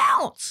out of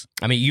bounds.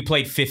 I mean, you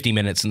played 50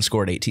 minutes and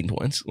scored 18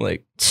 points.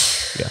 Like,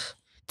 yeah.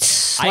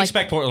 I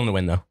expect Portland to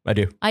win though. I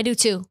do. I do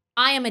too.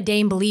 I am a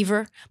Dame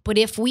believer, but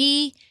if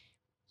we.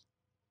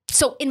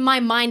 So in my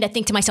mind, I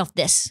think to myself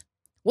this.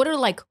 What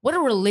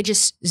do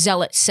religious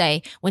zealots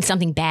say when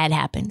something bad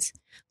happens?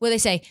 What do they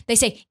say? They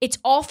say it's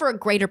all for a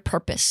greater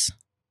purpose,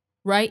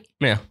 right?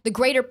 Yeah. The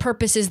greater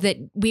purpose is that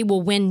we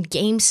will win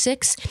Game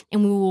 6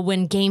 and we will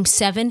win Game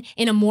 7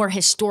 in a more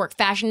historic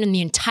fashion in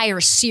the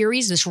entire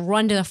series, this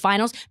run to the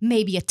finals,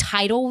 maybe a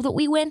title that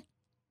we win.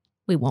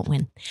 We won't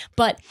win.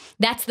 But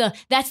that's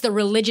the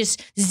religious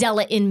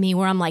zealot in me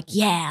where I'm like,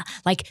 yeah,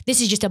 like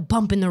this is just a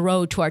bump in the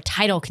road to our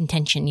title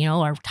contention, you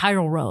know, our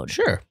title road.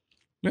 Sure.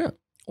 Yeah.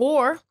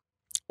 Or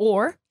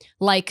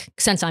like,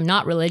 since I'm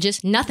not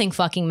religious, nothing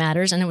fucking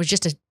matters. And it was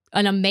just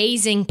an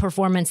amazing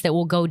performance that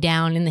will go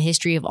down in the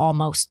history of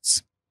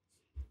almosts.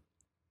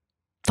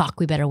 Fuck,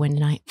 we better win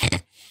tonight.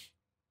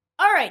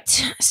 All right.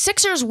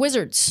 Sixers,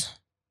 Wizards.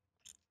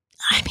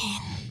 I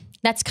mean,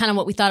 that's kind of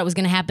what we thought it was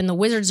going to happen. The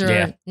Wizards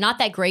are not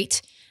that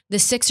great. The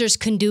Sixers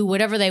can do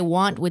whatever they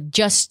want with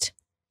just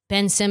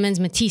Ben Simmons,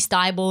 Matisse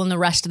Thybulle, and the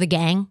rest of the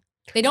gang.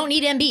 They don't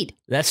need Embiid.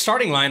 That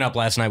starting lineup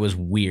last night was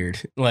weird.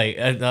 Like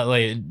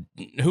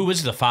who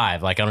was the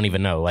 5? Like, I don't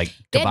even know. Like,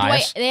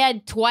 Tobias? They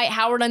had Dwight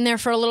Howard on there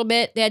for a little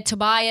bit. They had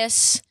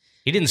Tobias.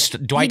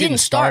 Dwight didn't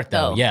start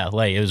though. Yeah,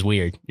 like, it was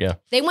weird. Yeah.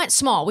 They went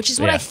small, which is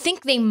what I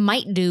think they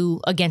might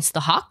do against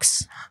the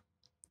Hawks.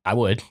 I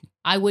would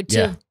too.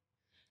 Yeah.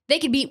 They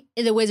could beat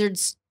the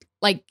Wizards.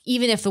 Like,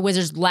 even if the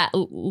Wizards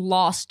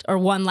lost or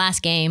won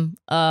last game,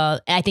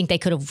 I think they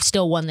could have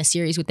still won the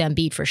series with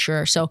Embiid for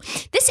sure. So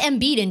this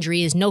Embiid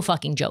injury is no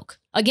fucking joke.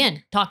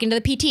 Again, talking to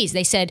the PTs,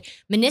 they said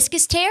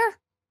meniscus tear,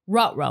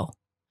 ruh-roh.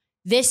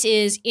 This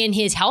is in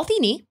his healthy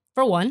knee,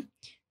 for one.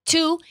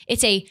 2,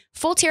 it's a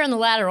full tear in the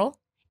lateral,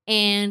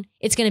 and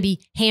it's going to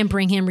be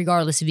hampering him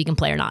regardless if he can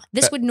play or not.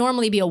 This would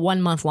normally be a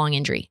 1-month-long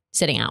injury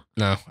sitting out.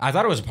 No, I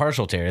thought it was a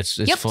partial tear. It's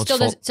full.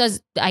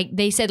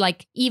 They said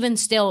like even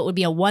still it would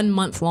be a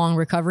 1-month-long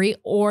recovery,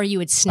 or you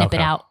would snip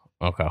it out.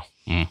 Okay.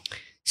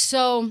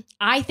 So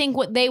I think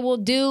what they will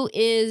do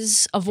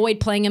is avoid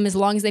playing him as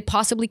long as they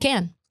possibly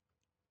can.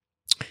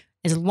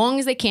 As long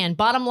as they can.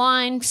 Bottom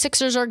line,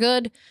 Sixers are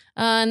good.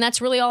 And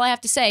that's really all I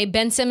have to say.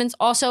 Ben Simmons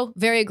also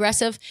very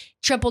aggressive.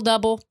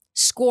 Triple-double,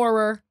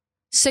 scorer.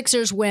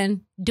 Sixers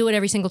win. Do it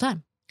every single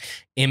time.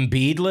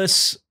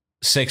 Embiidless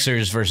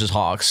Sixers versus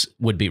Hawks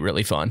would be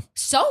really fun.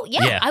 So,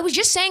 yeah, I was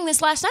just saying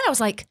this last night. I was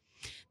like,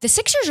 the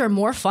Sixers are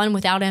more fun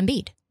without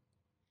Embiid.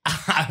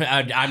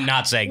 I'm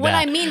not saying what that.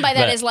 What I mean by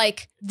that is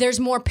like there's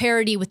more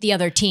parity with the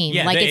other team.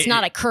 Yeah, it's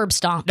not a curb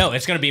stomp. No,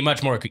 it's going to be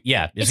much more.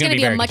 Yeah, it's going to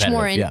be a much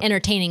more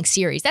entertaining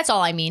series. That's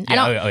all I mean.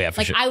 Yeah, I don't.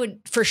 For sure. I would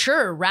for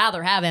sure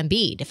rather have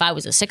Embiid if I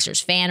was a Sixers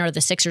fan or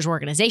the Sixers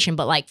organization.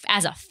 But like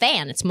as a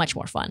fan, it's much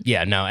more fun.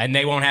 Yeah, no, and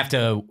they won't have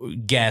to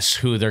guess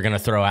who they're going to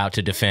throw out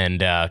to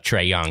defend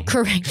Trae Young.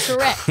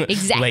 Correct.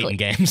 Exactly. Late in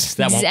games.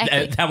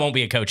 That won't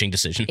be a coaching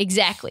decision.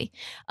 Exactly.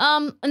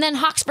 And then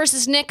Hawks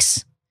versus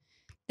Knicks.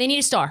 They need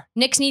a star.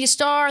 Knicks need a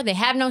star. They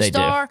have no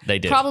star. They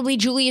do. Probably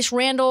Julius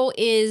Randle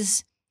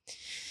is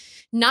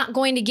not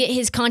going to get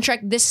his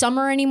contract this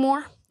summer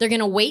anymore. They're going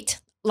to wait.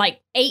 Like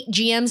 8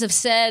 GMs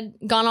have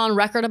gone on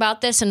record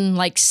about this, and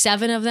like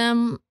 7 of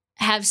them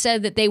have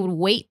said that they would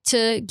wait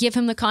to give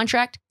him the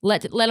contract,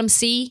 let him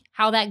see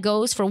how that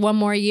goes for one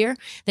more year,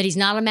 that he's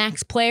not a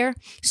max player.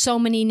 So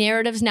many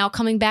narratives now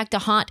coming back to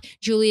haunt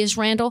Julius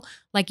Randle.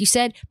 Like you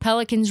said,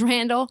 Pelicans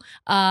Randle,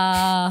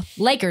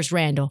 Lakers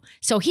Randle.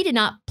 So he did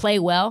not play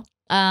well.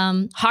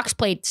 Hawks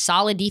played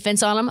solid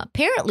defense on him.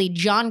 Apparently,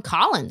 John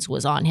Collins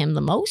was on him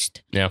the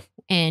most. Yeah.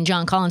 And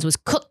John Collins was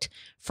cooked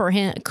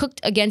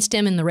against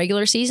him in the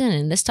regular season,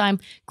 and this time,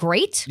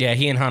 great. Yeah,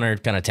 he and Hunter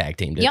kind of tag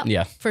teamed it. Yep,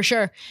 yeah, for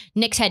sure.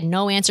 Knicks had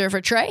no answer for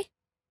Trey.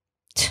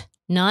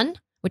 None,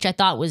 which I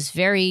thought was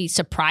very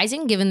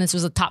surprising, given this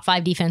was a top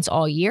 5 defense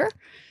all year.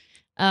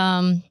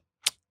 Frank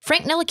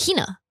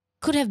Ntilikina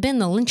could have been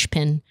the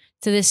linchpin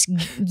to this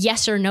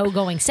yes or no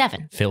going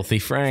 7. Filthy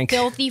Frank.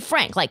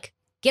 Like,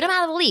 get him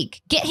out of the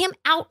league. Get him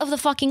out of the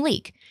fucking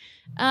league.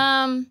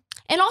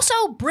 And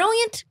also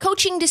brilliant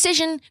coaching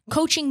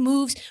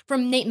moves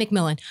from Nate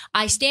McMillan.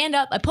 I stand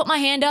up, I put my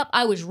hand up,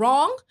 I was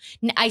wrong.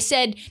 I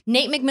said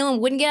Nate McMillan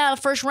wouldn't get out of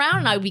the first round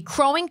and I would be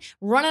crowing,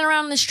 running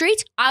around in the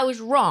streets. I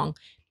was wrong.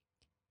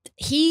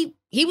 He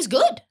was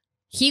good.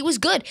 He was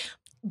good.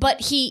 But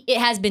it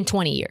has been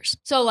 20 years.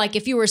 So like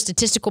if you were a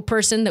statistical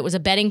person that was a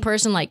betting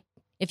person, like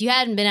if you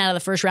hadn't been out of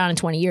the first round in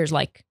 20 years,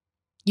 like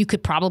you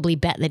could probably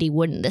bet that he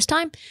wouldn't this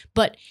time.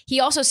 But he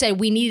also said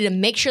we needed to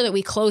make sure that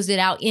we closed it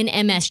out in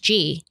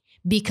MSG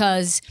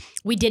because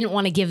we didn't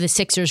want to give the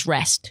Sixers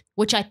rest,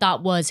 which I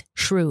thought was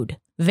shrewd,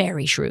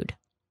 very shrewd.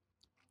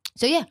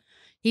 So yeah,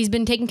 he's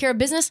been taking care of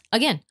business.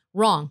 Again,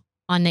 wrong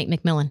on Nate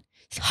McMillan.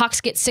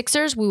 Hawks get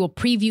Sixers. We will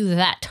preview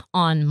that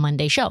on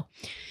Monday's show.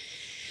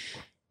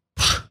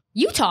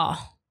 Utah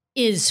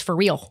is for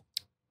real.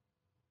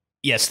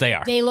 Yes, they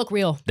are. They look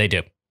real. They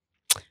do.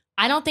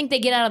 I don't think they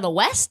get out of the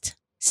West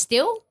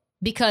still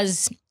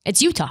because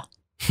it's Utah.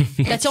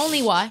 That's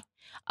only why.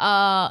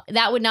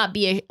 That would not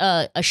be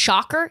a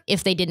shocker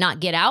if they did not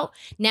get out.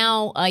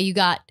 Now you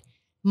got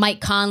Mike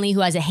Conley,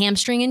 who has a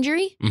hamstring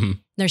injury. Mm-hmm.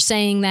 They're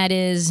saying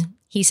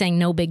he's saying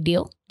no big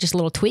deal, just a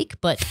little tweak,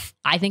 but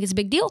I think it's a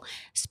big deal.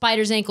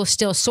 Spider's ankle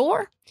still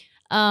sore.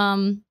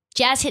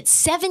 Jazz hit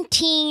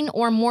 17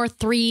 or more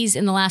threes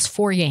in the last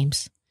 4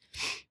 games.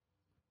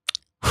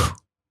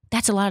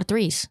 That's a lot of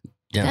threes.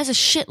 Yeah. That's a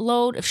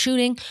shitload of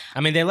shooting.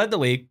 I mean, they led the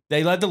league.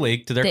 They led the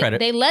league to their credit.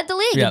 They led the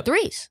league in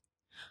threes.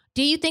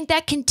 Do you think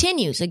that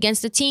continues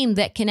against a team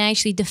that can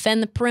actually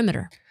defend the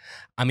perimeter?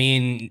 I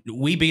mean,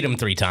 we beat them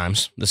 3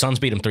 times. The Suns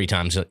beat them 3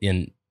 times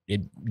in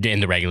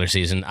the regular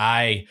season.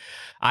 I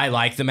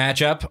like the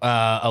matchup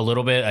a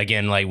little bit.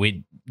 Again, like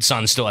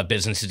Suns still have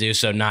business to do,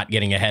 so not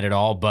getting ahead at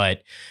all.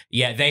 But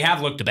yeah, they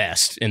have looked the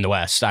best in the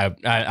West.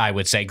 I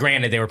would say.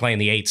 Granted, they were playing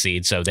the 8th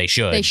seed, so they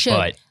should. They should.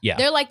 But yeah,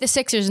 they're like the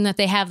Sixers in that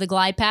they have the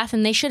glide path,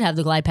 and they should have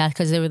the glide path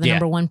because they were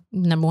the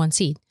number one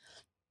seed.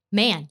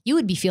 Man, you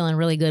would be feeling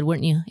really good,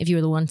 wouldn't you, if you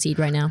were the 1 seed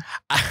right now?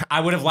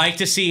 I would have liked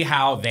to see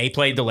how they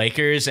played the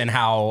Lakers and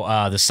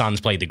how the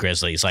Suns played the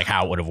Grizzlies, like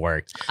how it would have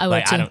worked. I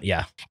would too.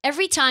 Yeah.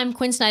 Every time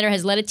Quinn Snyder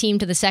has led a team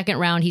to the second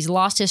round, he's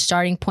lost his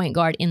starting point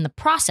guard in the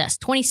process.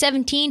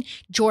 2017,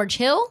 George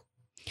Hill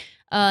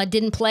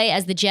didn't play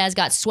as the Jazz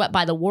got swept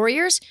by the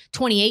Warriors.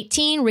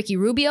 2018, Ricky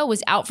Rubio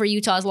was out for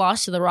Utah's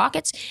loss to the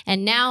Rockets.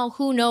 And now,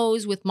 who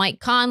knows, with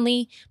Mike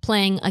Conley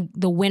playing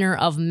the winner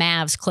of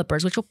Mavs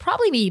Clippers, which will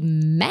probably be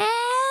Mavs.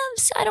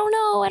 I don't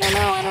know.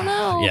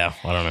 Yeah,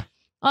 I don't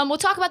know. We'll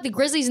talk about the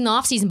Grizzlies in the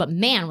offseason, but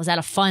man, was that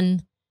a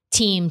fun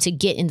team to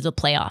get into the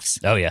playoffs.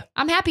 Oh, yeah.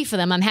 I'm happy for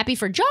them. I'm happy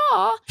for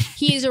Ja.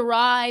 He's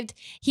arrived.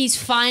 He's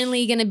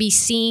finally going to be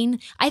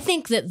seen. I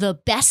think that the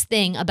best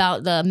thing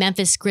about the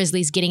Memphis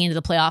Grizzlies getting into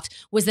the playoffs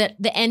was that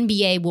the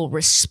NBA will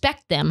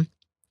respect them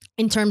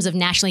in terms of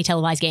nationally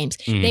televised games.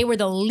 Mm. They were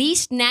the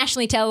least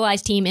nationally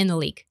televised team in the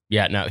league.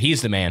 Yeah, no,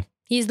 he's the man.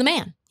 He's the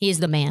man. He is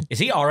the man. Is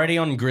he already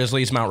on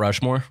Grizzlies Mount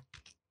Rushmore?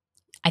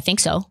 I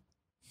think so.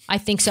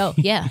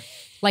 Yeah.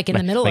 Like in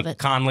the middle of it.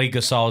 Conley,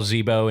 Gasol,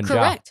 Zebo, and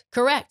Ja.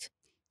 Correct.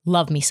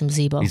 Love me some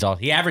Zebo.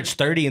 He averaged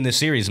 30 in this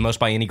series, the most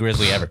by any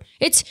Grizzly ever.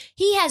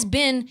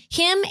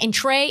 Him and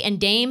Trey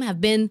and Dame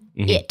have been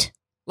it.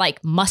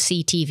 Like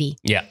must-see TV.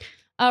 Yeah.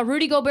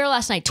 Rudy Gobert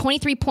last night,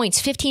 23 points,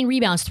 15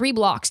 rebounds, 3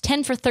 blocks,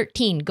 10 for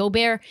 13.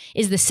 Gobert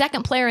is the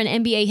second player in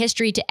NBA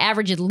history to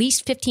average at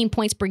least 15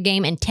 points per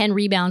game and 10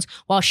 rebounds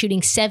while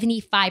shooting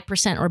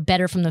 75% or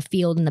better from the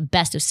field in the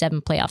best of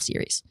 7 playoff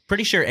series.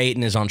 Pretty sure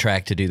Ayton is on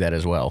track to do that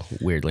as well,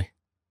 weirdly.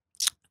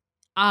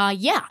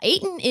 Yeah,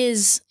 Ayton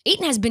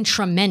has been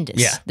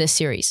tremendous this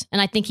series, and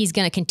I think he's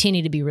going to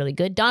continue to be really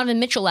good. Donovan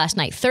Mitchell last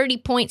night, 30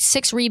 points,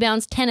 6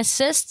 rebounds, 10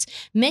 assists.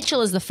 Mitchell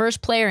is the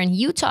first player in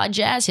Utah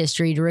Jazz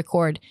history to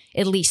record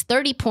at least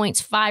 30 points,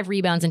 5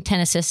 rebounds, and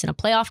 10 assists in a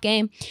playoff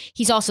game.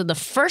 He's also the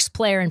first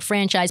player in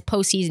franchise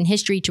postseason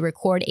history to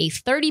record a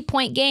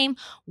 30-point game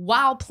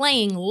while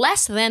playing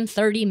less than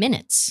 30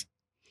 minutes.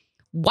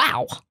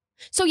 Wow.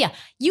 So yeah,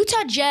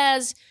 Utah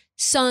Jazz,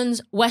 Suns,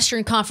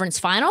 Western Conference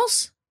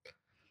Finals.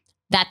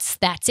 That's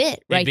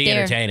it right there. It'd be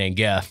entertaining,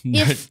 yeah.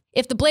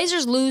 If the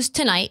Blazers lose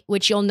tonight,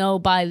 which you'll know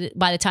by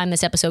the time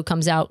this episode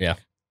comes out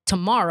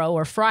tomorrow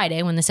or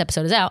Friday when this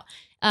episode is out,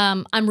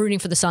 I'm rooting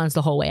for the Suns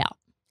the whole way out.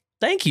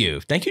 Thank you,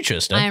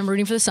 Trysta. I am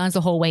rooting for the Suns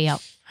the whole way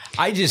out.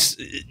 I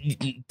just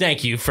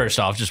thank you. First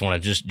off, just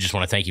want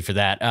to thank you for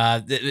that.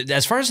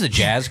 As far as the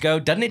Jazz go,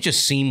 doesn't it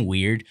just seem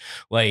weird?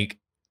 Like,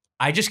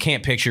 I just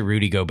can't picture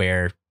Rudy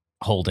Gobert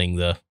holding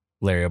the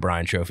Larry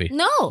O'Brien trophy.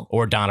 No.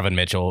 Or Donovan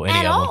Mitchell. Any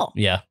At of them. all.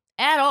 Yeah.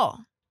 At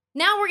all.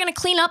 Now we're going to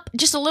clean up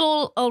just a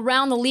little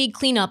around the league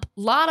cleanup.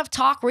 A lot of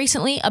talk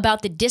recently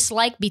about the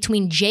dislike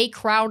between Jay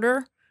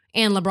Crowder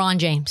and LeBron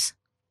James.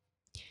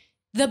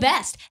 The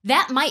best.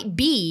 That might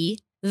be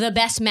the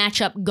best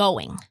matchup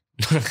going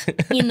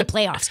in the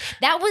playoffs.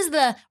 That was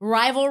the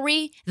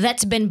rivalry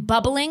that's been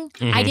bubbling.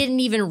 Mm-hmm. I didn't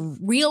even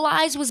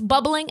realize was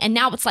bubbling, and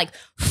now it's like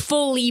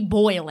fully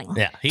boiling.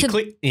 Yeah, he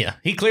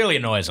clearly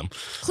annoys them.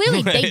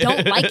 Clearly, they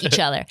don't like each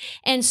other.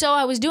 And so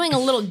I was doing a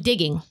little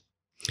digging.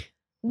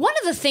 One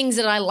of the things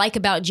that I like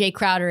about Jay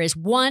Crowder is,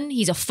 one,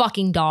 he's a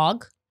fucking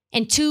dog,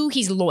 and two,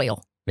 he's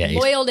loyal. Yeah,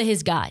 loyal to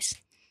his guys.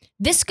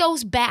 This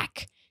goes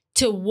back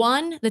to,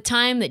 one, the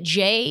time that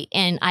Jay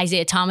and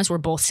Isaiah Thomas were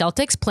both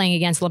Celtics playing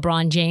against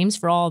LeBron James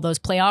for all those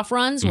playoff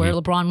runs where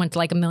LeBron went to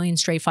like 1 million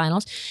straight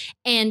finals.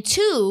 And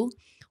two,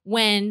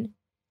 when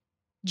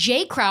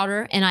Jay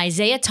Crowder and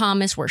Isaiah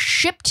Thomas were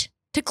shipped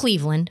to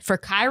Cleveland for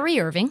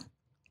Kyrie Irving,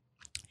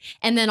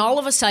 and then all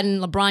of a sudden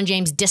LeBron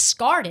James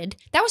discarded.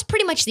 That was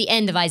pretty much the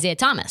end of Isaiah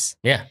Thomas.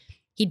 Yeah.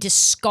 He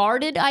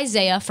discarded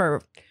Isaiah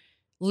for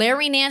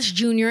Larry Nance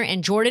Jr.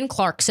 and Jordan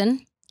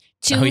Clarkson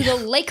to the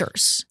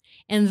Lakers.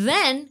 And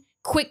then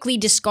quickly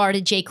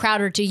discarded Jay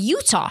Crowder to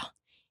Utah.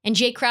 And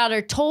Jay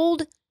Crowder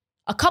told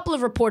a couple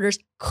of reporters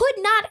could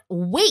not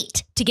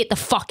wait to get the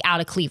fuck out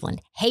of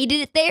Cleveland.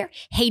 Hated it there,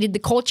 hated the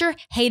culture,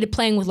 hated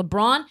playing with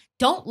LeBron,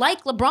 don't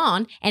like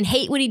LeBron, and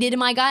hate what he did to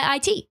my guy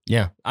IT.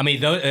 Yeah. I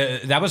mean,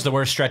 that was the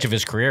worst stretch of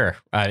his career.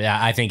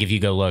 I think if you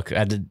go look,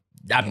 I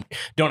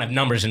don't have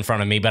numbers in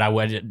front of me, but I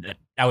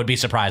would be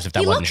surprised if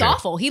that wasn't true. He looked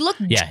awful. He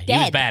looked dead. He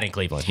was bad in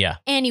Cleveland. Yeah.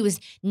 And he was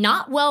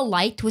not well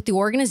liked with the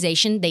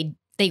organization. They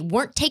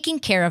weren't taking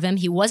care of him.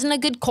 He wasn't a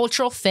good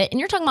cultural fit. And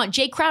you're talking about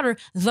Jay Crowder,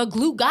 the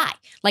glue guy,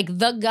 like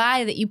the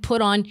guy that you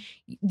put on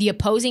the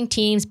opposing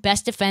team's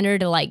best defender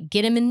to like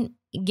get him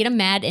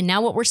mad. And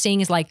now what we're seeing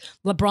is like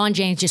LeBron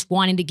James just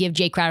wanting to give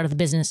Jay Crowder the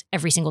business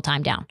every single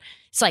time down.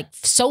 It's like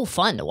so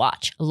fun to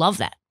watch. I love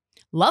that.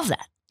 Love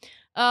that.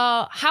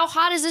 How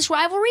hot is this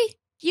rivalry,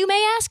 you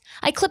may ask?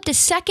 I clipped a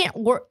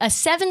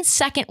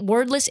 7-second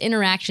wordless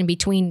interaction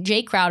between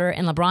Jay Crowder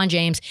and LeBron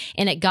James,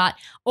 and it got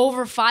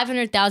over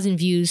 500,000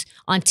 views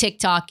on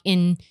TikTok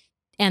and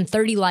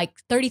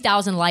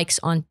 30,000 likes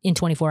in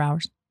 24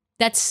 hours.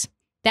 That's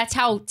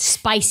how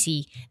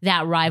spicy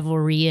that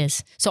rivalry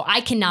is. So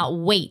I cannot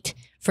wait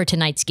for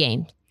tonight's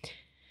game.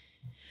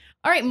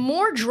 All right,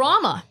 more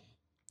drama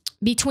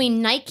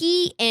between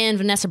Nike and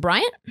Vanessa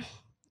Bryant.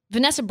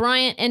 Vanessa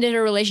Bryant ended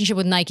her relationship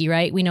with Nike,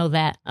 right? We know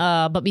that.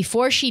 But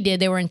before she did,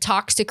 they were in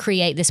talks to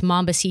create this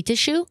Mambacita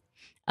shoe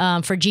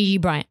for Gigi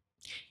Bryant.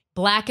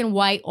 Black and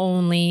white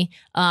only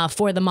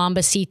for the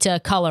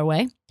Mambacita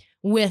colorway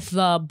with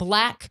the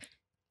black,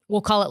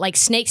 we'll call it like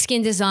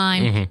snakeskin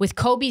design with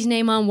Kobe's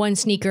name on one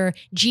sneaker,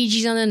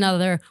 Gigi's on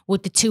another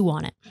with the 2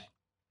 on it.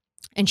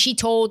 And she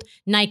told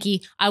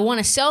Nike, I want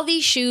to sell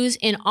these shoes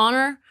in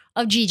honor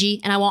of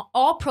Gigi, and I want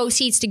all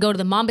proceeds to go to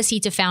the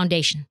Mambacita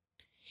Foundation.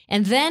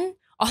 And then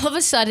all of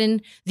a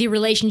sudden, the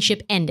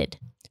relationship ended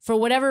for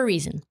whatever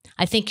reason.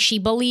 I think she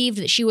believed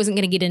that she wasn't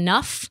going to get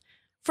enough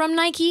from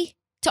Nike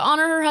to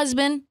honor her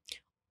husband,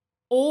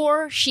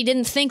 or she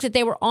didn't think that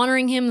they were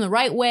honoring him the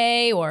right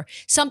way, or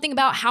something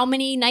about how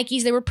many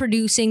Nikes they were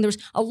producing. There was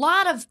a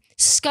lot of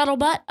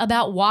scuttlebutt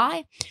about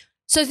why.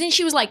 So then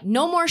she was like,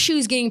 no more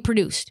shoes getting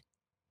produced.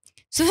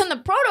 So then the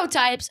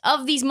prototypes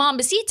of these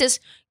Mambacitas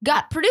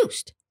got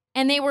produced,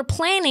 and they were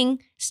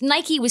planning,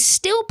 Nike was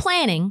still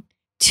planning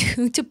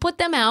to put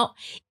them out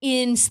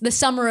in the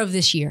summer of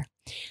this year.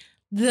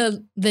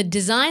 The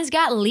designs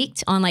got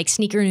leaked on like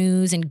Sneaker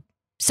News, and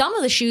some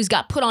of the shoes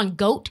got put on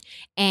GOAT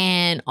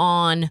and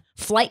on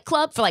Flight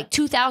Club for like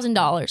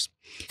 $2,000.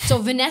 So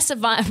Vanessa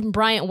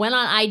Bryant went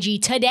on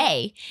IG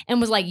today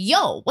and was like,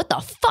 yo, what the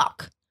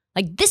fuck?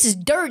 Like, this is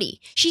dirty.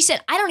 She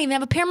said, I don't even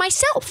have a pair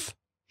myself.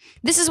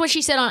 This is what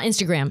she said on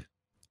Instagram.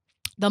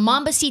 The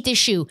Mambacita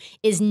shoe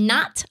is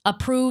not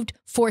approved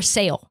for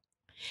sale,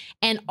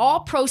 and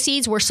all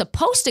proceeds were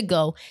supposed to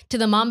go to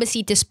the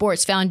Mambacita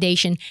Sports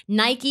Foundation.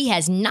 Nike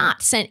has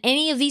not sent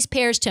any of these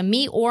pairs to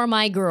me or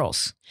my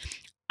girls.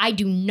 I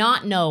do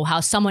not know how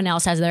someone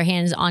else has their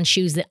hands on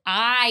shoes that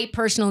I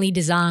personally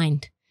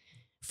designed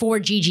for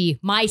Gigi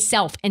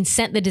myself and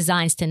sent the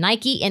designs to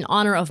Nike in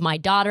honor of my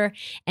daughter,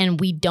 and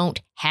we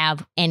don't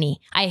have any.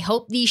 I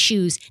hope these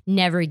shoes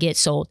never get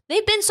sold.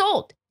 They've been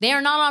sold. They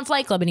are not on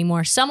Flight Club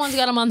anymore. Someone's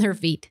got them on their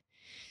feet.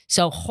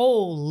 So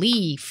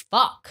holy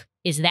fuck.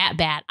 Is that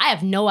bad? I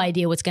have no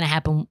idea what's going to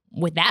happen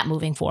with that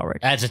moving forward.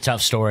 That's a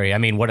tough story. I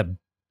mean, what an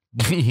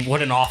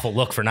awful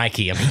look for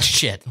Nike. I mean,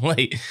 shit.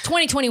 Like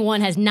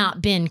 2021 has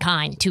not been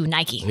kind to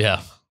Nike.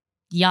 Yeah.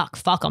 Yuck.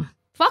 Fuck them.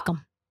 Fuck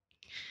them.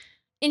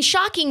 In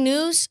shocking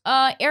news,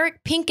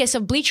 Eric Pincus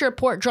of Bleacher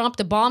Report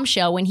dropped a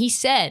bombshell when he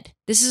said,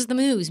 "This is the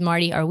news,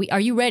 Marty. Are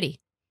you ready?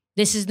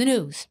 This is the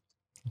news.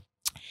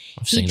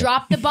 He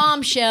dropped the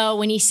bombshell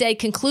when he said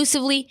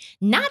conclusively,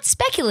 not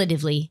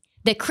speculatively,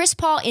 that Chris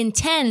Paul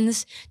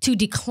intends to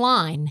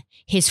decline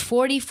his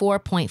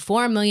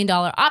 $44.4 million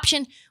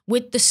option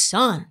with the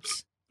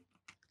Suns.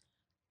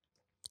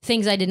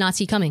 Things I did not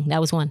see coming.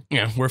 That was one.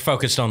 Yeah, we're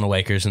focused on the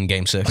Lakers in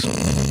Game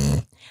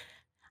 6.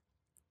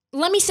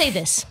 Let me say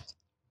this.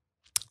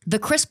 The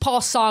Chris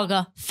Paul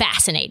saga,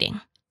 fascinating.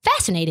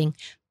 Fascinating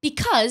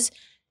because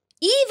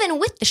even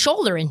with the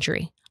shoulder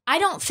injury, I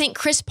don't think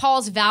Chris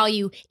Paul's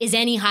value is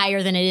any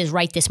higher than it is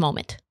right this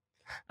moment.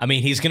 I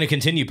mean, he's going to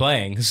continue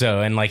playing.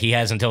 So, and like he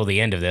has until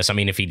the end of this. I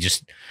mean, if he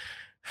just,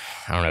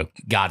 I don't know,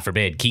 God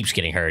forbid, keeps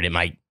getting hurt, it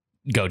might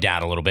go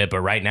down a little bit.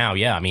 But right now,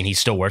 yeah, I mean, he's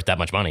still worth that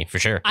much money for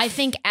sure. I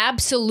think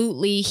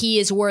absolutely he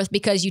is worth,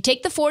 because you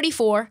take the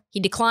 44, he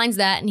declines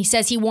that, and he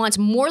says he wants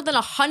more than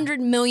 $100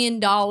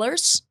 million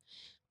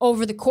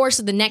over the course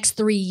of the next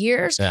 3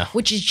 years,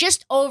 which is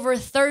just over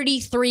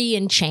 33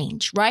 and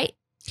change, right?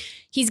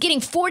 He's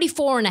getting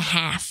 44 and a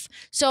half.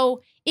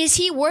 So is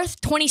he worth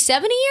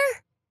 27 a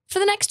year for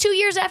the next 2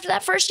 years after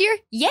that first year?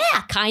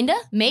 Yeah, kinda,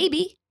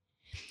 maybe.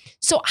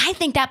 So I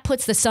think that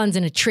puts the Suns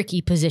in a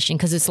tricky position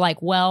because it's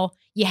like, well,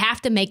 you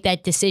have to make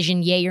that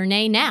decision yay or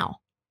nay now.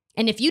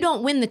 And if you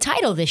don't win the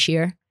title this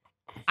year,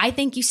 I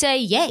think you say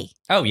yay.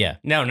 Oh, yeah.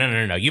 No.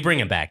 You bring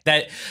him back.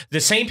 That the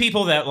same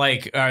people that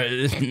like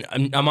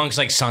amongst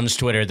like Suns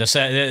Twitter, the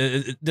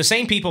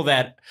same people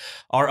that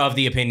are of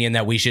the opinion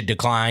that we should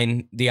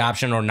decline the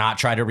option or not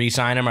try to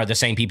re-sign him are the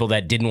same people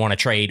that didn't want to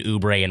trade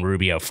Oubre and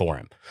Rubio for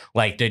him.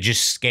 Like they're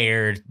just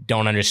scared,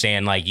 don't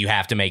understand. Like you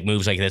have to make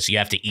moves like this. You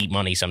have to eat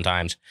money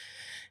sometimes.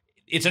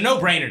 It's a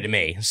no-brainer to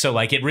me. So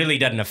like it really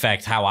doesn't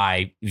affect how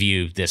I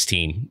view this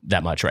team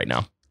that much right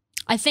now.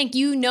 I think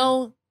you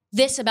know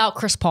this about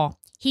Chris Paul.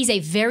 He's a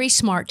very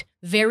smart,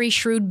 very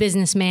shrewd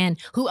businessman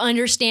who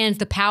understands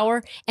the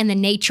power and the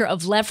nature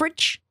of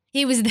leverage.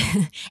 He was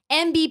the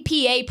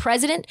NBPA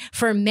president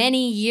for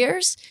many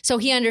years, so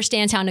he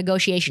understands how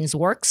negotiations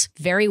works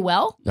very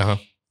well.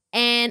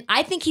 And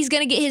I think he's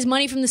going to get his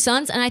money from the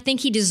Suns, and I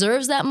think he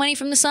deserves that money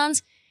from the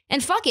Suns.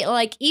 And fuck it,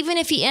 like even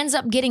if he ends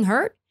up getting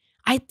hurt,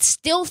 I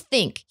still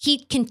think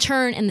he can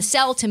turn, and the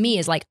sell to me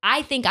is like,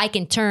 I think I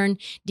can turn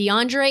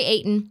DeAndre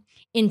Ayton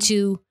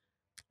into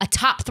a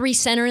top 3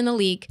 center in the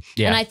league.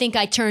 Yeah. And I think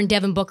I turned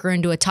Devin Booker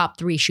into a top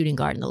 3 shooting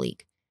guard in the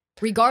league,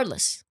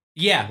 regardless.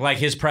 Yeah, like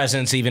his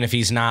presence, even if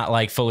he's not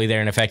like fully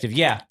there and effective.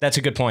 Yeah, that's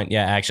a good point.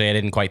 Yeah, actually, I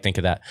didn't quite think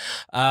of that.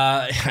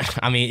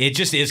 I mean, it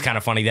just is kind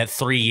of funny that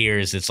 3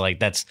 years, it's like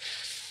that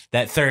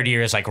third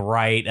year is like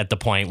right at the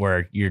point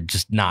where you're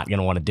just not going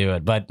to want to do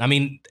it. But I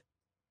mean,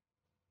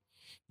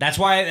 that's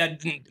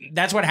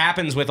what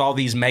happens with all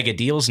these mega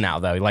deals now,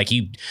 though. Like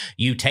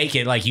you take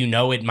it, like, you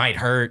know, it might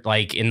hurt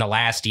like in the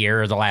last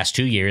year or the last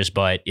 2 years,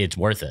 but it's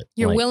worth it.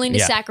 You're willing to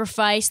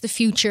sacrifice the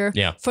future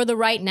for the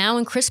right now.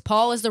 And Chris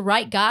Paul is the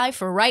right guy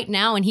for right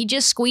now. And he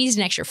just squeezed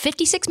an extra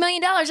 $56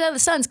 million out of the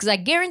Suns because I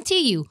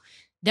guarantee you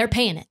they're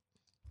paying it.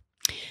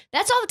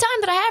 That's all the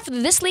time that I have for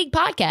the This League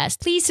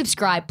podcast. Please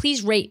subscribe,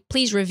 please rate,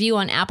 please review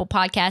on Apple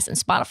Podcasts and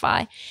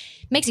Spotify.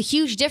 Makes a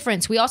huge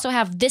difference. We also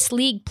have This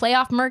League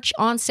playoff merch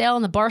on sale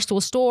in the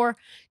Barstool store.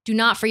 Do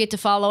not forget to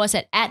follow us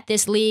at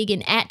This League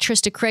and at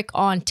Trysta Krick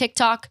on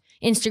TikTok,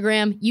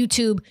 Instagram,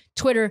 YouTube,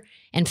 Twitter,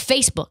 and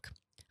Facebook.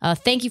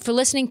 Thank you for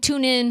listening.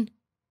 Tune in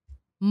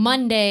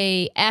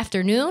Monday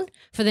afternoon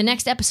for the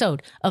next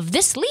episode of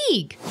This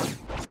League.